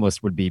coaching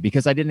list would be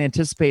because I didn't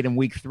anticipate in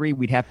week 3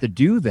 we'd have to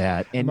do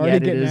that. And I'm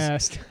already yet getting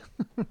asked.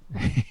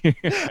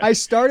 I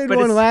started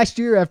one last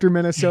year after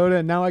Minnesota,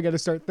 and now I got to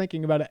start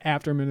thinking about it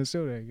after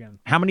Minnesota again.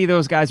 How many of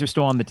those guys are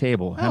still on the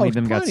table? How many of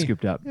them got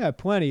scooped up? Yeah,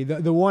 plenty.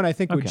 The one I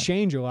think would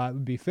change a lot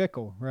would be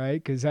Fickell,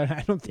 right? Because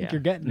I don't think you're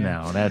getting him.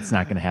 No, that's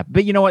not going to happen.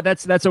 But you know what?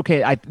 That's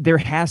okay. There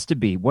has to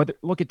be.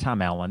 Look at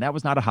Tom Allen. That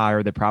was not a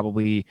hire that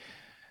probably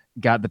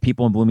got the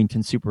people in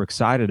Bloomington super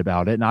excited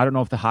about it. And I don't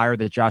know if the hire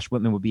that Josh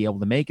Whitman would be able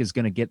to make is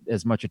going to get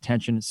as much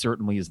attention,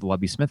 certainly, as the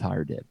Lovie Smith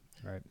hire did.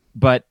 Right.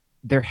 But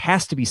there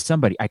has to be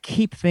somebody. I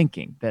keep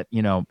thinking that,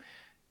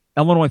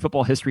 Illinois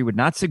football history would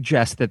not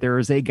suggest that there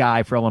is a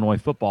guy for Illinois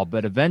football,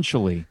 but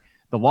eventually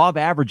the law of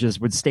averages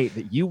would state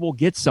that you will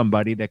get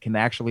somebody that can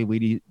actually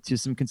lead you to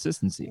some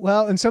consistency.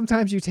 Well, and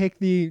sometimes you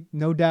take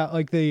no doubt,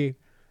 like the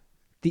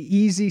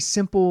easy,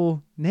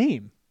 simple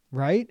name,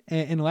 right?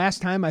 And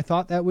last time I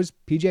thought that was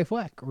PJ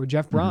Fleck or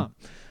Jeff Brom.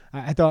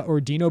 I thought, or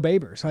Dino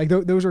Babers. Like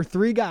those are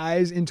 3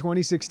 guys in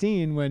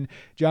 2016 when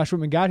Josh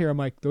Whitman got here. I'm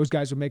like, those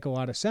guys would make a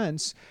lot of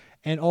sense.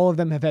 And all of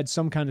them have had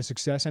some kind of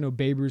success. I know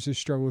Babers has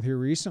struggled here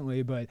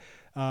recently, but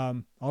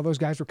all those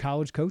guys were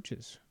college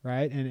coaches,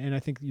 right? And I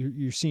think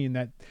you're seeing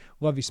that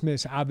Lovie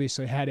Smith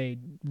obviously had a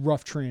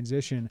rough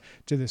transition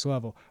to this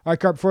level. All right,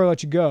 Carp, before I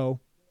let you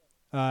go,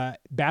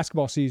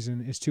 basketball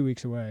season is 2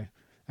 weeks away.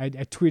 I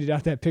tweeted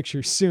out that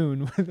picture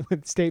soon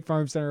with State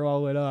Farm Center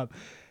all lit up.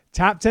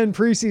 Top 10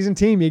 preseason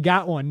team, you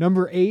got one.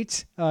 Number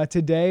 8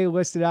 today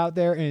listed out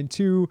there, and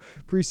 2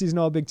 preseason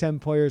All-Big Ten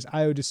players,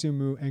 Ayo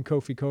Dosunmu and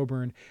Kofi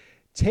Cockburn.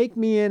 Take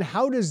me in.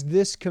 How does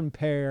this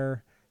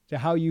compare to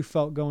how you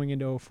felt going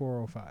into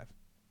 04-05?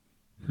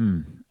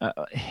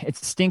 It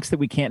stinks that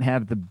we can't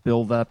have the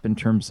build-up in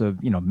terms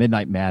of,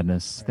 Midnight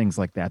Madness, things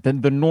like that.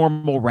 Then the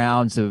normal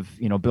rounds of,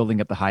 building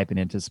up the hype and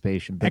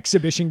anticipation. But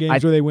exhibition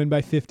games where they win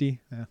by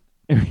 50. Yeah.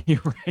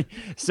 You're right.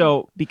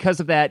 So because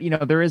of that,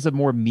 there is a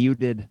more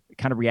muted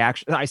kind of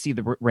reaction. I see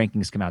the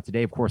rankings come out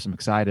today. Of course, I'm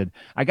excited.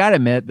 I got to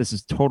admit, this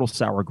is total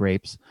sour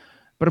grapes.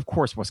 But of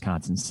course,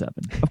 Wisconsin's 7.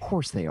 Of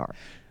course they are.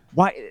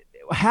 Why?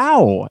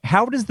 How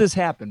does this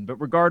happen? But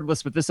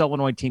regardless, with this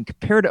Illinois team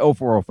compared to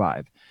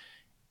 04-05,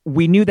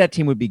 we knew that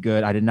team would be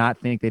good. I did not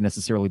think they'd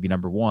necessarily be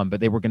number 1, but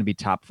they were going to be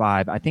top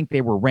 5. I think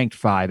they were ranked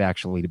 5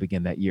 actually to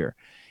begin that year.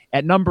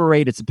 At number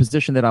 8, it's a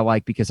position that I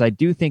like because I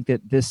do think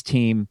that this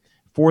team,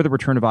 for the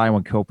return of Ayo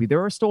and Kofi,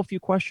 there are still a few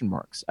question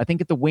marks. I think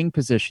at the wing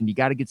position, you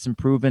got to get some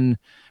proven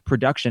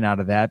production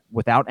out of that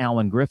without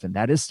Alan Griffin.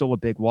 That is still a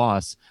big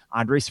loss.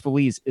 Andres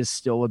Feliz is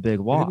still a big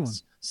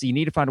loss. So you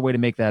need to find a way to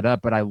make that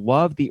up. But I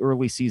love the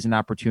early season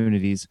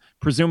opportunities,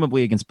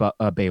 presumably against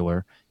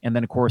Baylor. And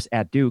then, of course,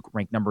 at Duke,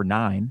 ranked number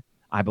 9,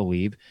 I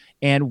believe.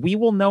 And we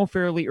will know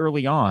fairly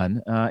early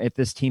on if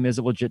this team is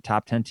a legit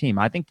top 10 team.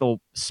 I think they'll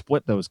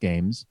split those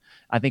games.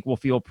 I think we'll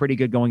feel pretty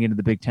good going into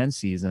the Big Ten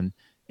season.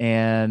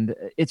 And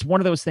it's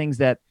one of those things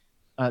that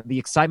the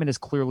excitement is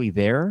clearly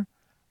there.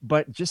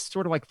 But just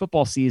sort of like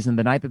football season,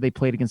 the night that they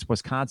played against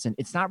Wisconsin,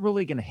 it's not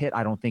really going to hit,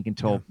 I don't think,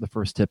 until the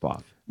first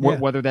tip-off.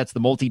 Whether that's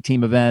the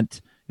multi-team event,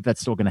 if that's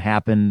still going to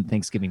happen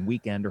Thanksgiving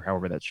weekend or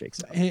however that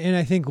shakes out. And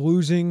I think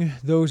losing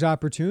those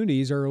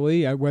opportunities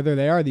early, whether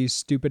they are these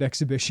stupid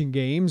exhibition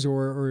games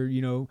or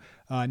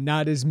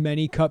not as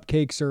many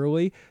cupcakes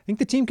early, I think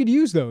the team could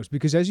use those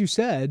because, as you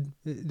said,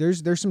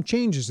 there's some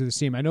changes to this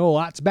team. I know a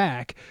lot's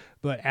back,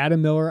 but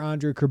Adam Miller,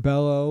 Andre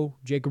Curbelo,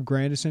 Jacob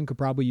Grandison could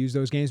probably use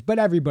those games, but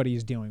everybody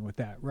is dealing with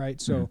that, right?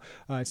 So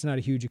it's not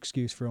a huge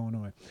excuse for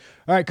Illinois.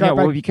 All right, Carp,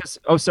 I was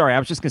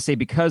just going to say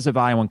because of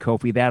Ayo and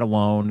Kofi, that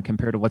alone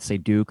compared to, let's say,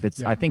 Duke,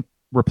 that's I think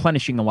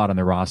replenishing a lot on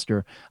their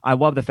roster. I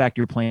love the fact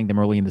you're playing them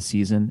early in the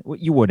season.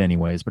 You would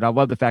anyways, but I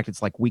love the fact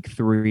it's like week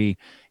 3,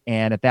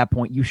 and at that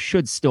point, you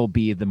should still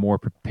be the more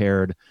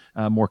prepared,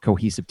 more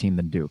cohesive team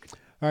than Duke.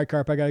 All right,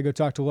 Carp, I got to go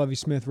talk to Lovie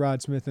Smith,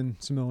 Rod Smith, and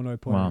some Illinois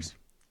players. Wow.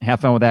 Have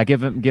fun with that.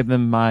 Give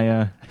them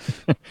my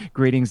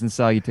greetings and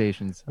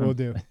salutations. Will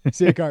do.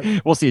 See you, Carp.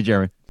 We'll see you,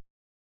 Jeremy.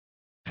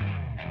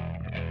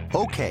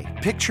 Okay,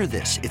 picture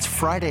this. It's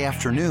Friday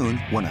afternoon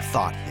when a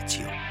thought hits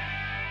you.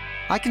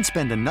 I can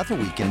spend another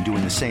weekend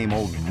doing the same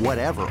old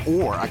whatever,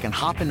 or I can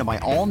hop into my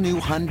all-new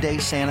Hyundai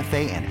Santa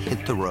Fe and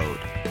hit the road.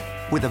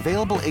 With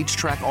available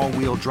H-Track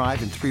all-wheel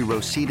drive and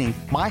 3-row seating,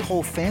 my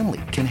whole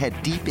family can head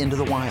deep into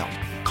the wild.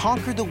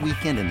 conquer the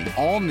weekend in the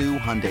all-new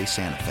Hyundai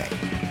Santa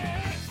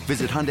Fe.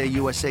 Visit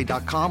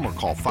HyundaiUSA.com or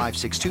call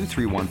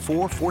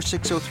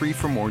 562-314-4603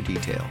 for more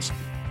details.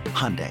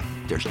 Hyundai,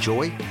 there's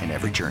joy in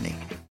every journey.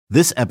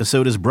 This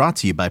episode is brought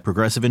to you by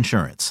Progressive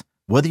Insurance.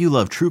 Whether you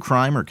love true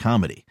crime or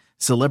comedy,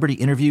 celebrity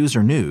interviews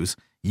or news,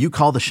 you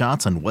call the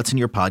shots on what's in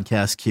your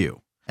podcast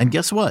queue. And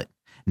guess what?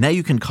 Now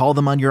you can call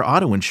them on your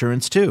auto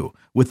insurance too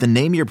with the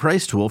Name Your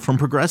Price tool from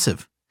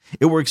Progressive.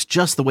 It works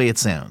just the way it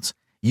sounds.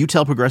 You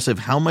tell Progressive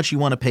how much you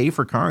want to pay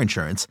for car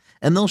insurance,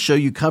 and they'll show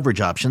you coverage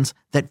options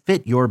that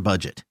fit your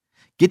budget.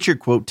 Get your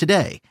quote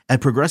today at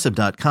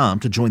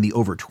Progressive.com to join the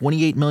over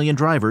 28 million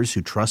drivers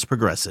who trust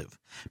Progressive.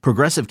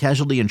 Progressive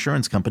Casualty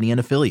Insurance Company and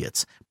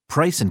Affiliates.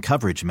 Price and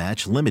coverage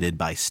match limited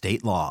by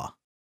state law.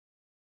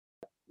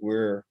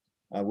 We've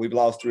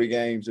lost 3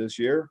 games this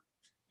year,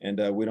 and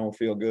we don't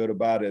feel good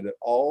about it at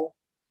all.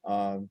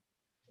 And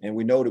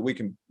we know that we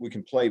can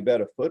play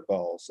better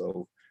football.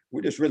 So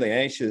we're just really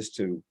anxious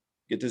to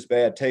get this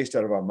bad taste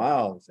out of our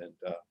mouths. And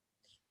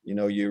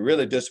you're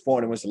really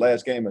disappointed when it's the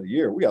last game of the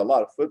year. We got a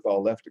lot of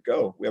football left to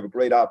go. We have a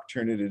great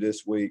opportunity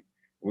this week.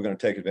 We're going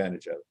to take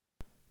advantage of it.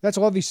 That's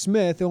Lovie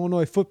Smith,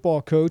 Illinois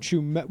football coach,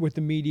 who met with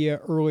the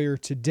media earlier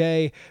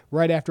today,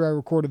 right after I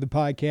recorded the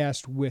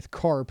podcast with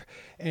Carp.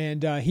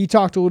 And he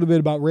talked a little bit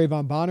about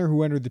Rayvon Bonner,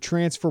 who entered the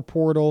transfer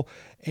portal,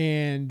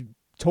 and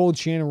told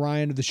Shannon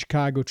Ryan of the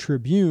Chicago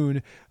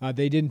Tribune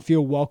they didn't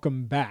feel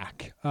welcome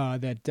back,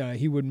 that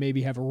he would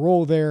maybe have a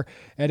role there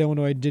at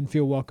Illinois, didn't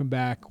feel welcome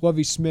back.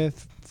 Lovie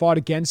Smith fought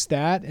against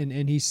that,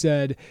 and he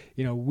said,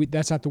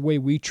 that's not the way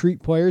we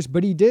treat players.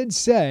 But he did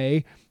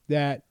say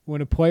that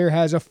when a player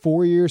has a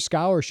 4-year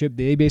scholarship,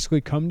 they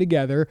basically come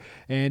together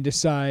and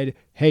decide,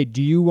 hey,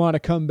 do you want to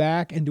come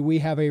back, and do we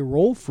have a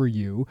role for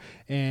you?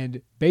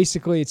 And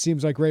basically it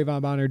seems like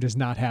Rayvon Bonner does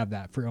not have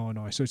that for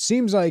Illinois. So it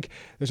seems like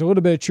there's a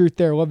little bit of truth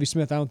there. Lovie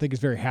Smith, I don't think, is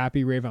very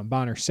happy Rayvon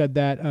Bonner said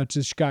that to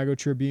the Chicago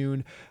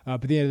Tribune.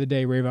 But at the end of the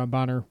day, Rayvon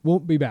Bonner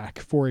won't be back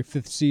for a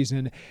 5th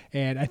season.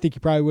 And I think he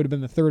probably would have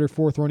been the 3rd or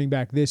 4th running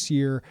back this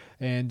year,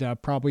 and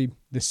probably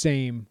the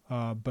same.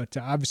 But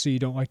obviously you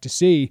don't like to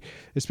see,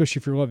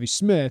 especially for Lovie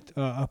Smith,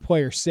 a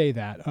player say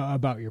that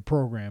about your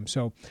program.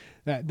 So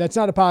that's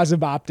not a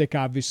positive optic,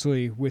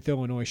 obviously, with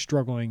Illinois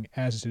struggling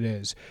as it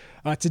is.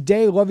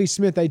 Today, Lovie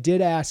Smith, I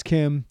did ask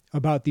him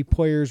about the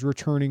players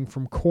returning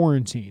from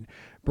quarantine.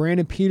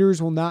 Brandon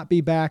Peters will not be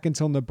back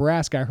until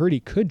Nebraska. I heard he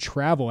could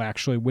travel,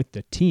 actually, with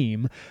the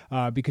team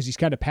because he's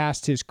kind of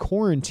passed his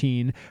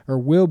quarantine, or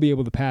will be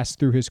able to pass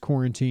through his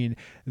quarantine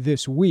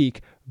this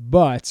week.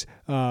 But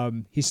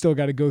he's still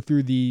got to go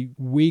through the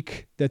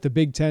week that the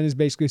Big Ten has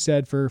basically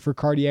said for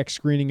cardiac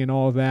screening and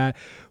all of that,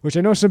 which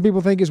I know some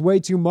people think is way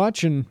too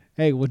much. And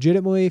hey,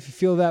 legitimately, if you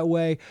feel that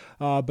way,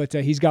 but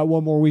he's got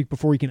one more week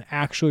before he can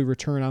actually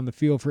return on the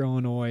field for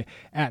Illinois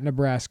at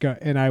Nebraska,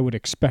 and I would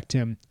expect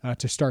him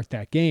to start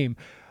that game.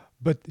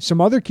 But some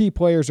other key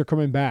players are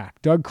coming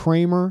back. Doug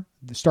Kramer,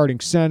 the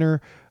starting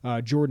center,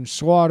 Jordan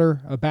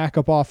Slaughter, a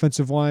backup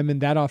offensive lineman.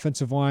 That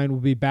offensive line will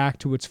be back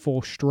to its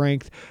full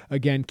strength.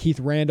 Again, Keith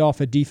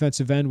Randolph, a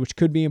defensive end, which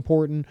could be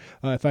important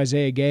if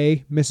Isaiah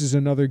Gay misses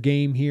another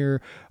game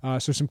here.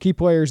 So some key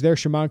players there.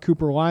 Shimon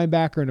Cooper,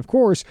 linebacker, and of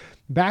course,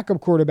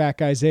 backup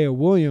quarterback Isaiah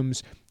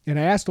Williams. And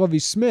I asked Lovie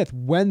Smith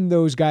when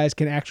those guys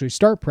can actually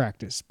start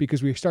practice,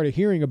 because we started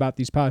hearing about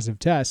these positive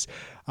tests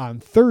on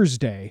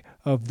Thursday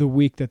of the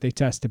week that they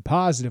tested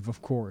positive,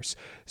 of course.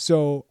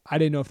 So I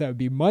didn't know if that would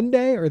be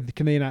Monday, or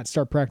can they not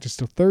start practice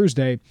till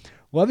Thursday.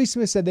 Lovie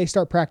Smith said they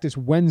start practice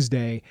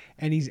Wednesday,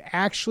 and he's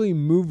actually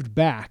moved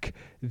back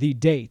the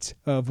date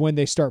of when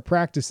they start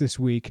practice this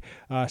week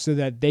so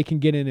that they can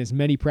get in as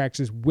many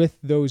practices with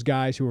those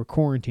guys who are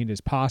quarantined as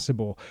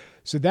possible.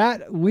 So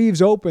that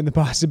leaves open the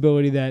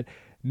possibility that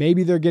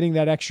maybe they're getting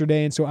that extra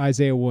day, and so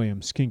Isaiah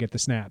Williams can get the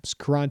snaps.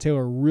 Karan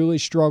Taylor really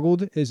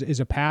struggled as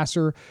a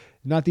passer.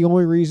 Not the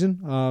only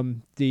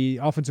reason. The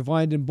offensive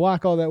line didn't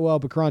block all that well,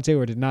 but Karan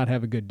Taylor did not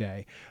have a good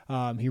day.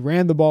 He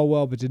ran the ball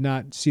well, but did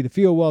not see the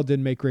field well,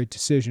 didn't make great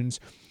decisions.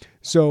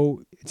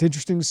 So it's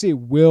interesting to see,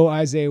 will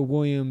Isaiah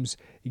Williams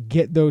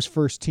get those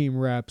first-team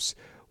reps?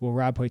 Will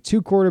Rob play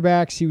 2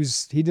 quarterbacks?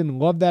 He didn't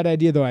love that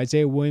idea, though.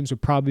 Isaiah Williams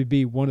would probably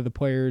be one of the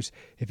players,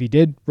 if he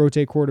did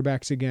rotate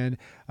quarterbacks again,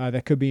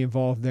 that could be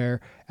involved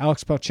there.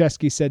 Alex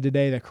Palczewski said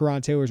today that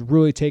Karan Taylor's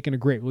really taken a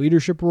great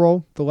leadership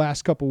role the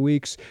last couple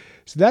weeks.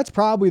 So that's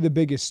probably the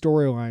biggest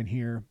storyline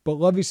here. But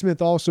Lovie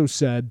Smith also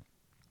said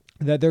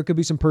that there could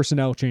be some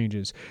personnel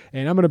changes.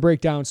 And I'm going to break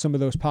down some of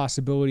those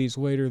possibilities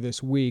later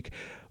this week.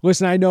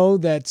 Listen, I know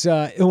that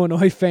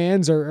Illinois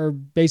fans are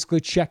basically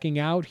checking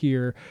out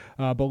here,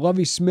 but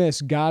Lovie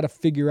Smith's got to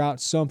figure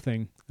out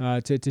something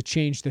to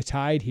change the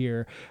tide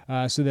here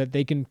so that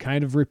they can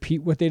kind of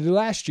repeat what they did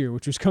last year,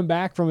 which was come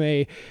back from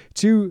a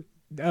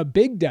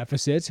big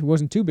deficit. It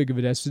wasn't too big of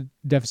a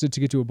deficit to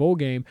get to a bowl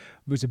game.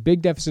 It was a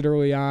big deficit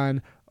early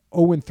on,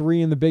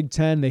 0-3 in the Big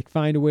Ten. They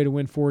find a way to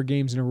win 4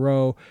 games in a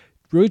row.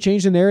 really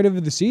changed the narrative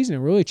of the season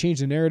and really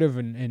changed the narrative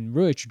and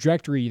really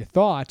trajectory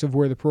thoughts of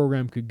where the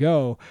program could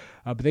go.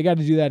 But they got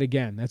to do that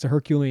again. That's a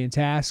Herculean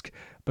task,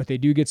 but they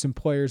do get some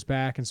players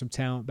back and some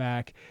talent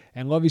back.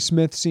 And Lovie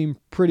Smith seemed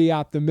pretty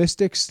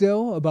optimistic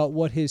still about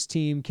what his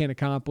team can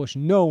accomplish,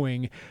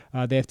 knowing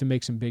they have to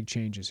make some big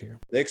changes here.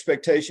 The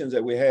expectations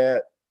that we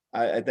had,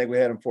 I think we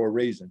had them for a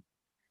reason.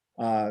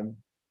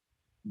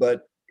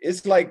 But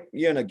it's like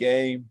you're in a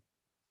game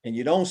and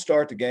you don't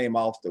start the game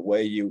off the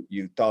way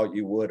you thought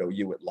you would or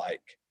you would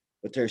like.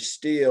 But there's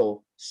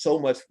still so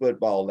much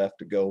football left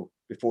to go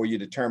before you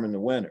determine the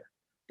winner.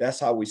 That's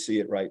how we see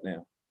it right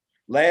now.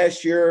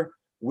 Last year,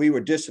 we were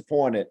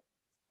disappointed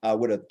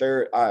with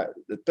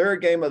the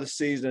third game of the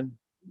season.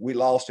 We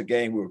lost a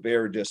game. We were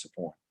very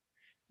disappointed.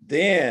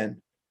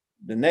 Then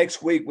the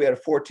next week, we had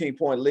a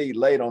 14-point lead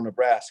late on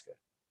Nebraska.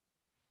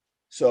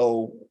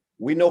 So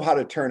we know how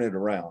to turn it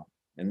around.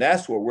 And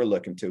that's what we're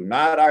looking to,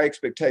 not our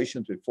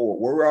expectations before.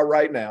 Where we are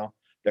right now,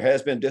 there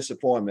has been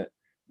disappointment,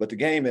 but the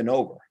game isn't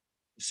over.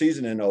 The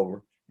season isn't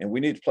over. And we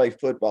need to play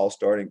football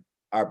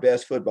our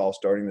best football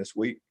starting this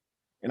week.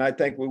 And I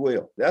think we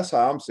will. That's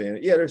how I'm seeing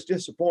it. Yeah, there's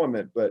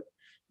disappointment, but,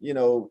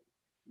 to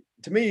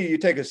me,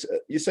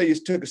 you say you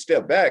took a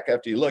step back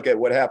after you look at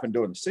what happened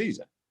during the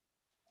season.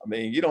 I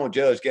mean, you don't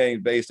judge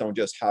games based on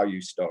just how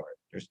you start.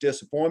 There's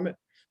disappointment.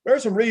 There are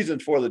some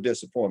reasons for the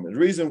disappointment. The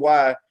reason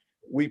why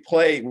we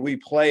play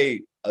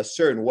a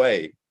certain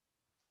way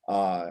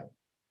on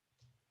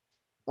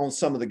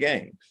some of the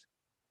games.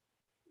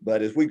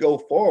 But as we go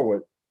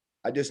forward,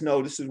 I just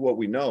know this is what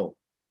we know.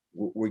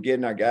 We're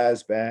getting our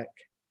guys back.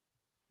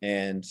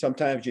 And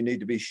sometimes you need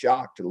to be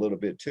shocked a little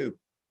bit too.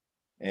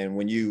 And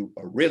when you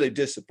are really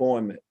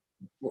disappointed,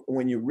 you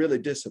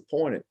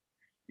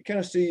kind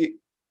of see,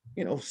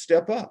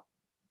 step up.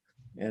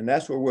 And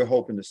that's what we're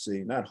hoping to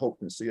see. Not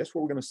hoping to see. That's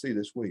what we're going to see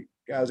this week.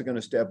 Guys are going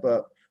to step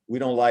up. We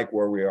don't like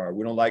where we are.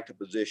 We don't like the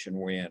position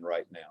we're in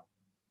right now.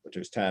 But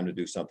there's time to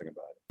do something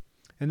about it.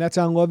 And that's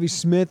on Lovie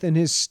Smith and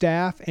his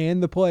staff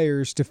and the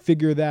players to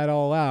figure that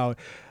all out.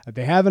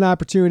 They have an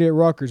opportunity at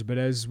Rutgers, but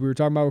as we were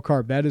talking about with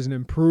Carp, that is an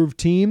improved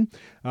team.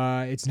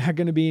 It's not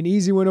going to be an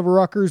easy win over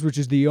Rutgers, which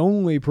is the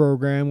only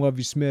program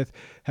Lovie Smith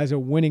has a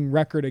winning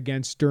record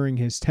against during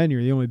his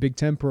tenure, the only Big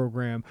Ten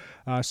program.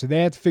 So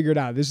they have to figure it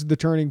out. This is the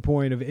turning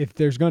point of, if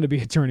there's going to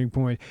be a turning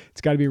point,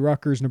 it's got to be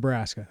Rutgers,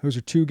 Nebraska. Those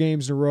are 2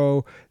 games in a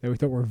row that we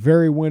thought were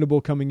very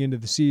winnable coming into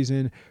the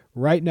season.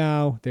 Right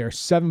now, they are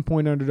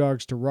 7-point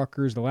underdogs to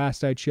Rutgers, the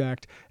last I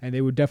checked, and they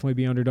would definitely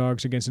be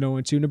underdogs against an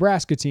 0-2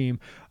 Nebraska team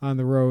on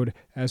the road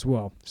as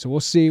well. So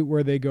we'll see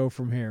where they go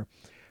from here.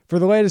 For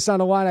the latest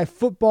on Illini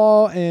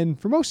football, and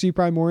for most of you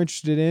probably more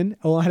interested in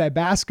Illini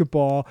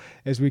basketball,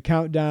 as we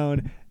count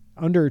down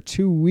under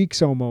 2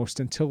 weeks almost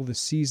until the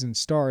season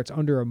starts,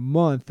 under a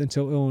month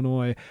until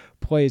Illinois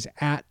plays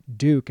at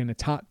Duke in a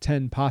top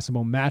 10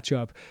 possible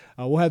matchup.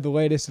 We'll have the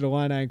latest at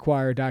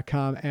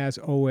IlliniInquirer.com as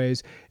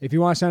always. If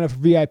you want to sign up for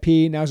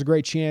VIP, now's a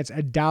great chance.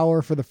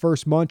 $1 for the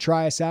first month.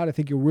 Try us out. I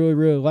think you'll really,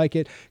 really like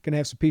it. Going to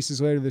have some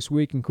pieces later this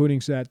week, including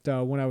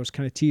that when I was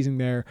kind of teasing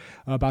there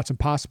about some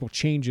possible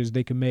changes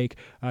they can make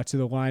to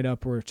the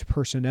lineup or to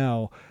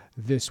personnel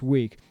this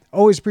week.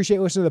 Always appreciate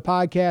listening to the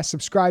podcast.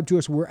 Subscribe to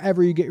us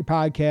wherever you get your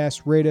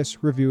podcasts. Rate us,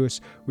 review us.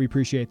 We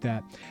appreciate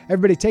that.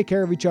 Everybody take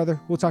care of each other.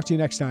 We'll talk to you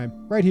next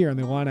time right here on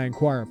the Illini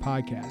Inquirer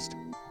podcast.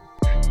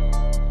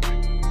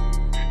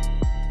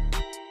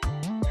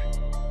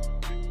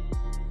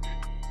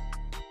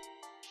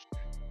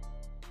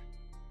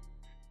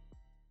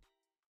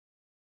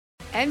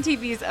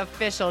 MTV's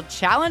official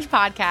Challenge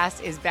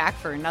podcast is back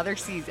for another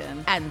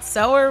season. And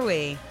so are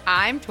we.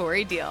 I'm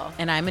Tori Deal.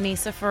 And I'm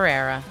Anissa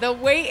Ferreira. The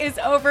wait is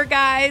over,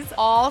 guys.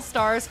 All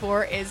Stars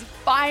 4 is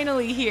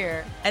finally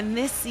here. And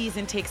this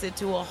season takes it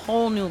to a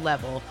whole new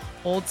level.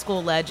 Old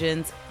school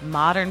legends,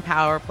 modern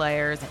power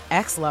players, and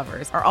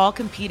ex-lovers are all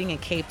competing in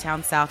Cape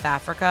Town, South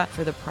Africa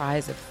for the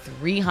prize of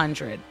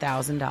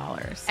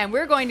 $300,000. And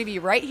we're going to be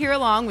right here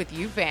along with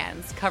you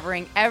fans,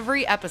 covering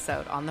every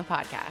episode on the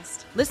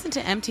podcast. Listen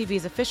to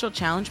MTV's official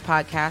Challenge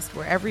podcast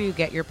wherever you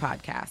get your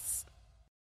podcasts.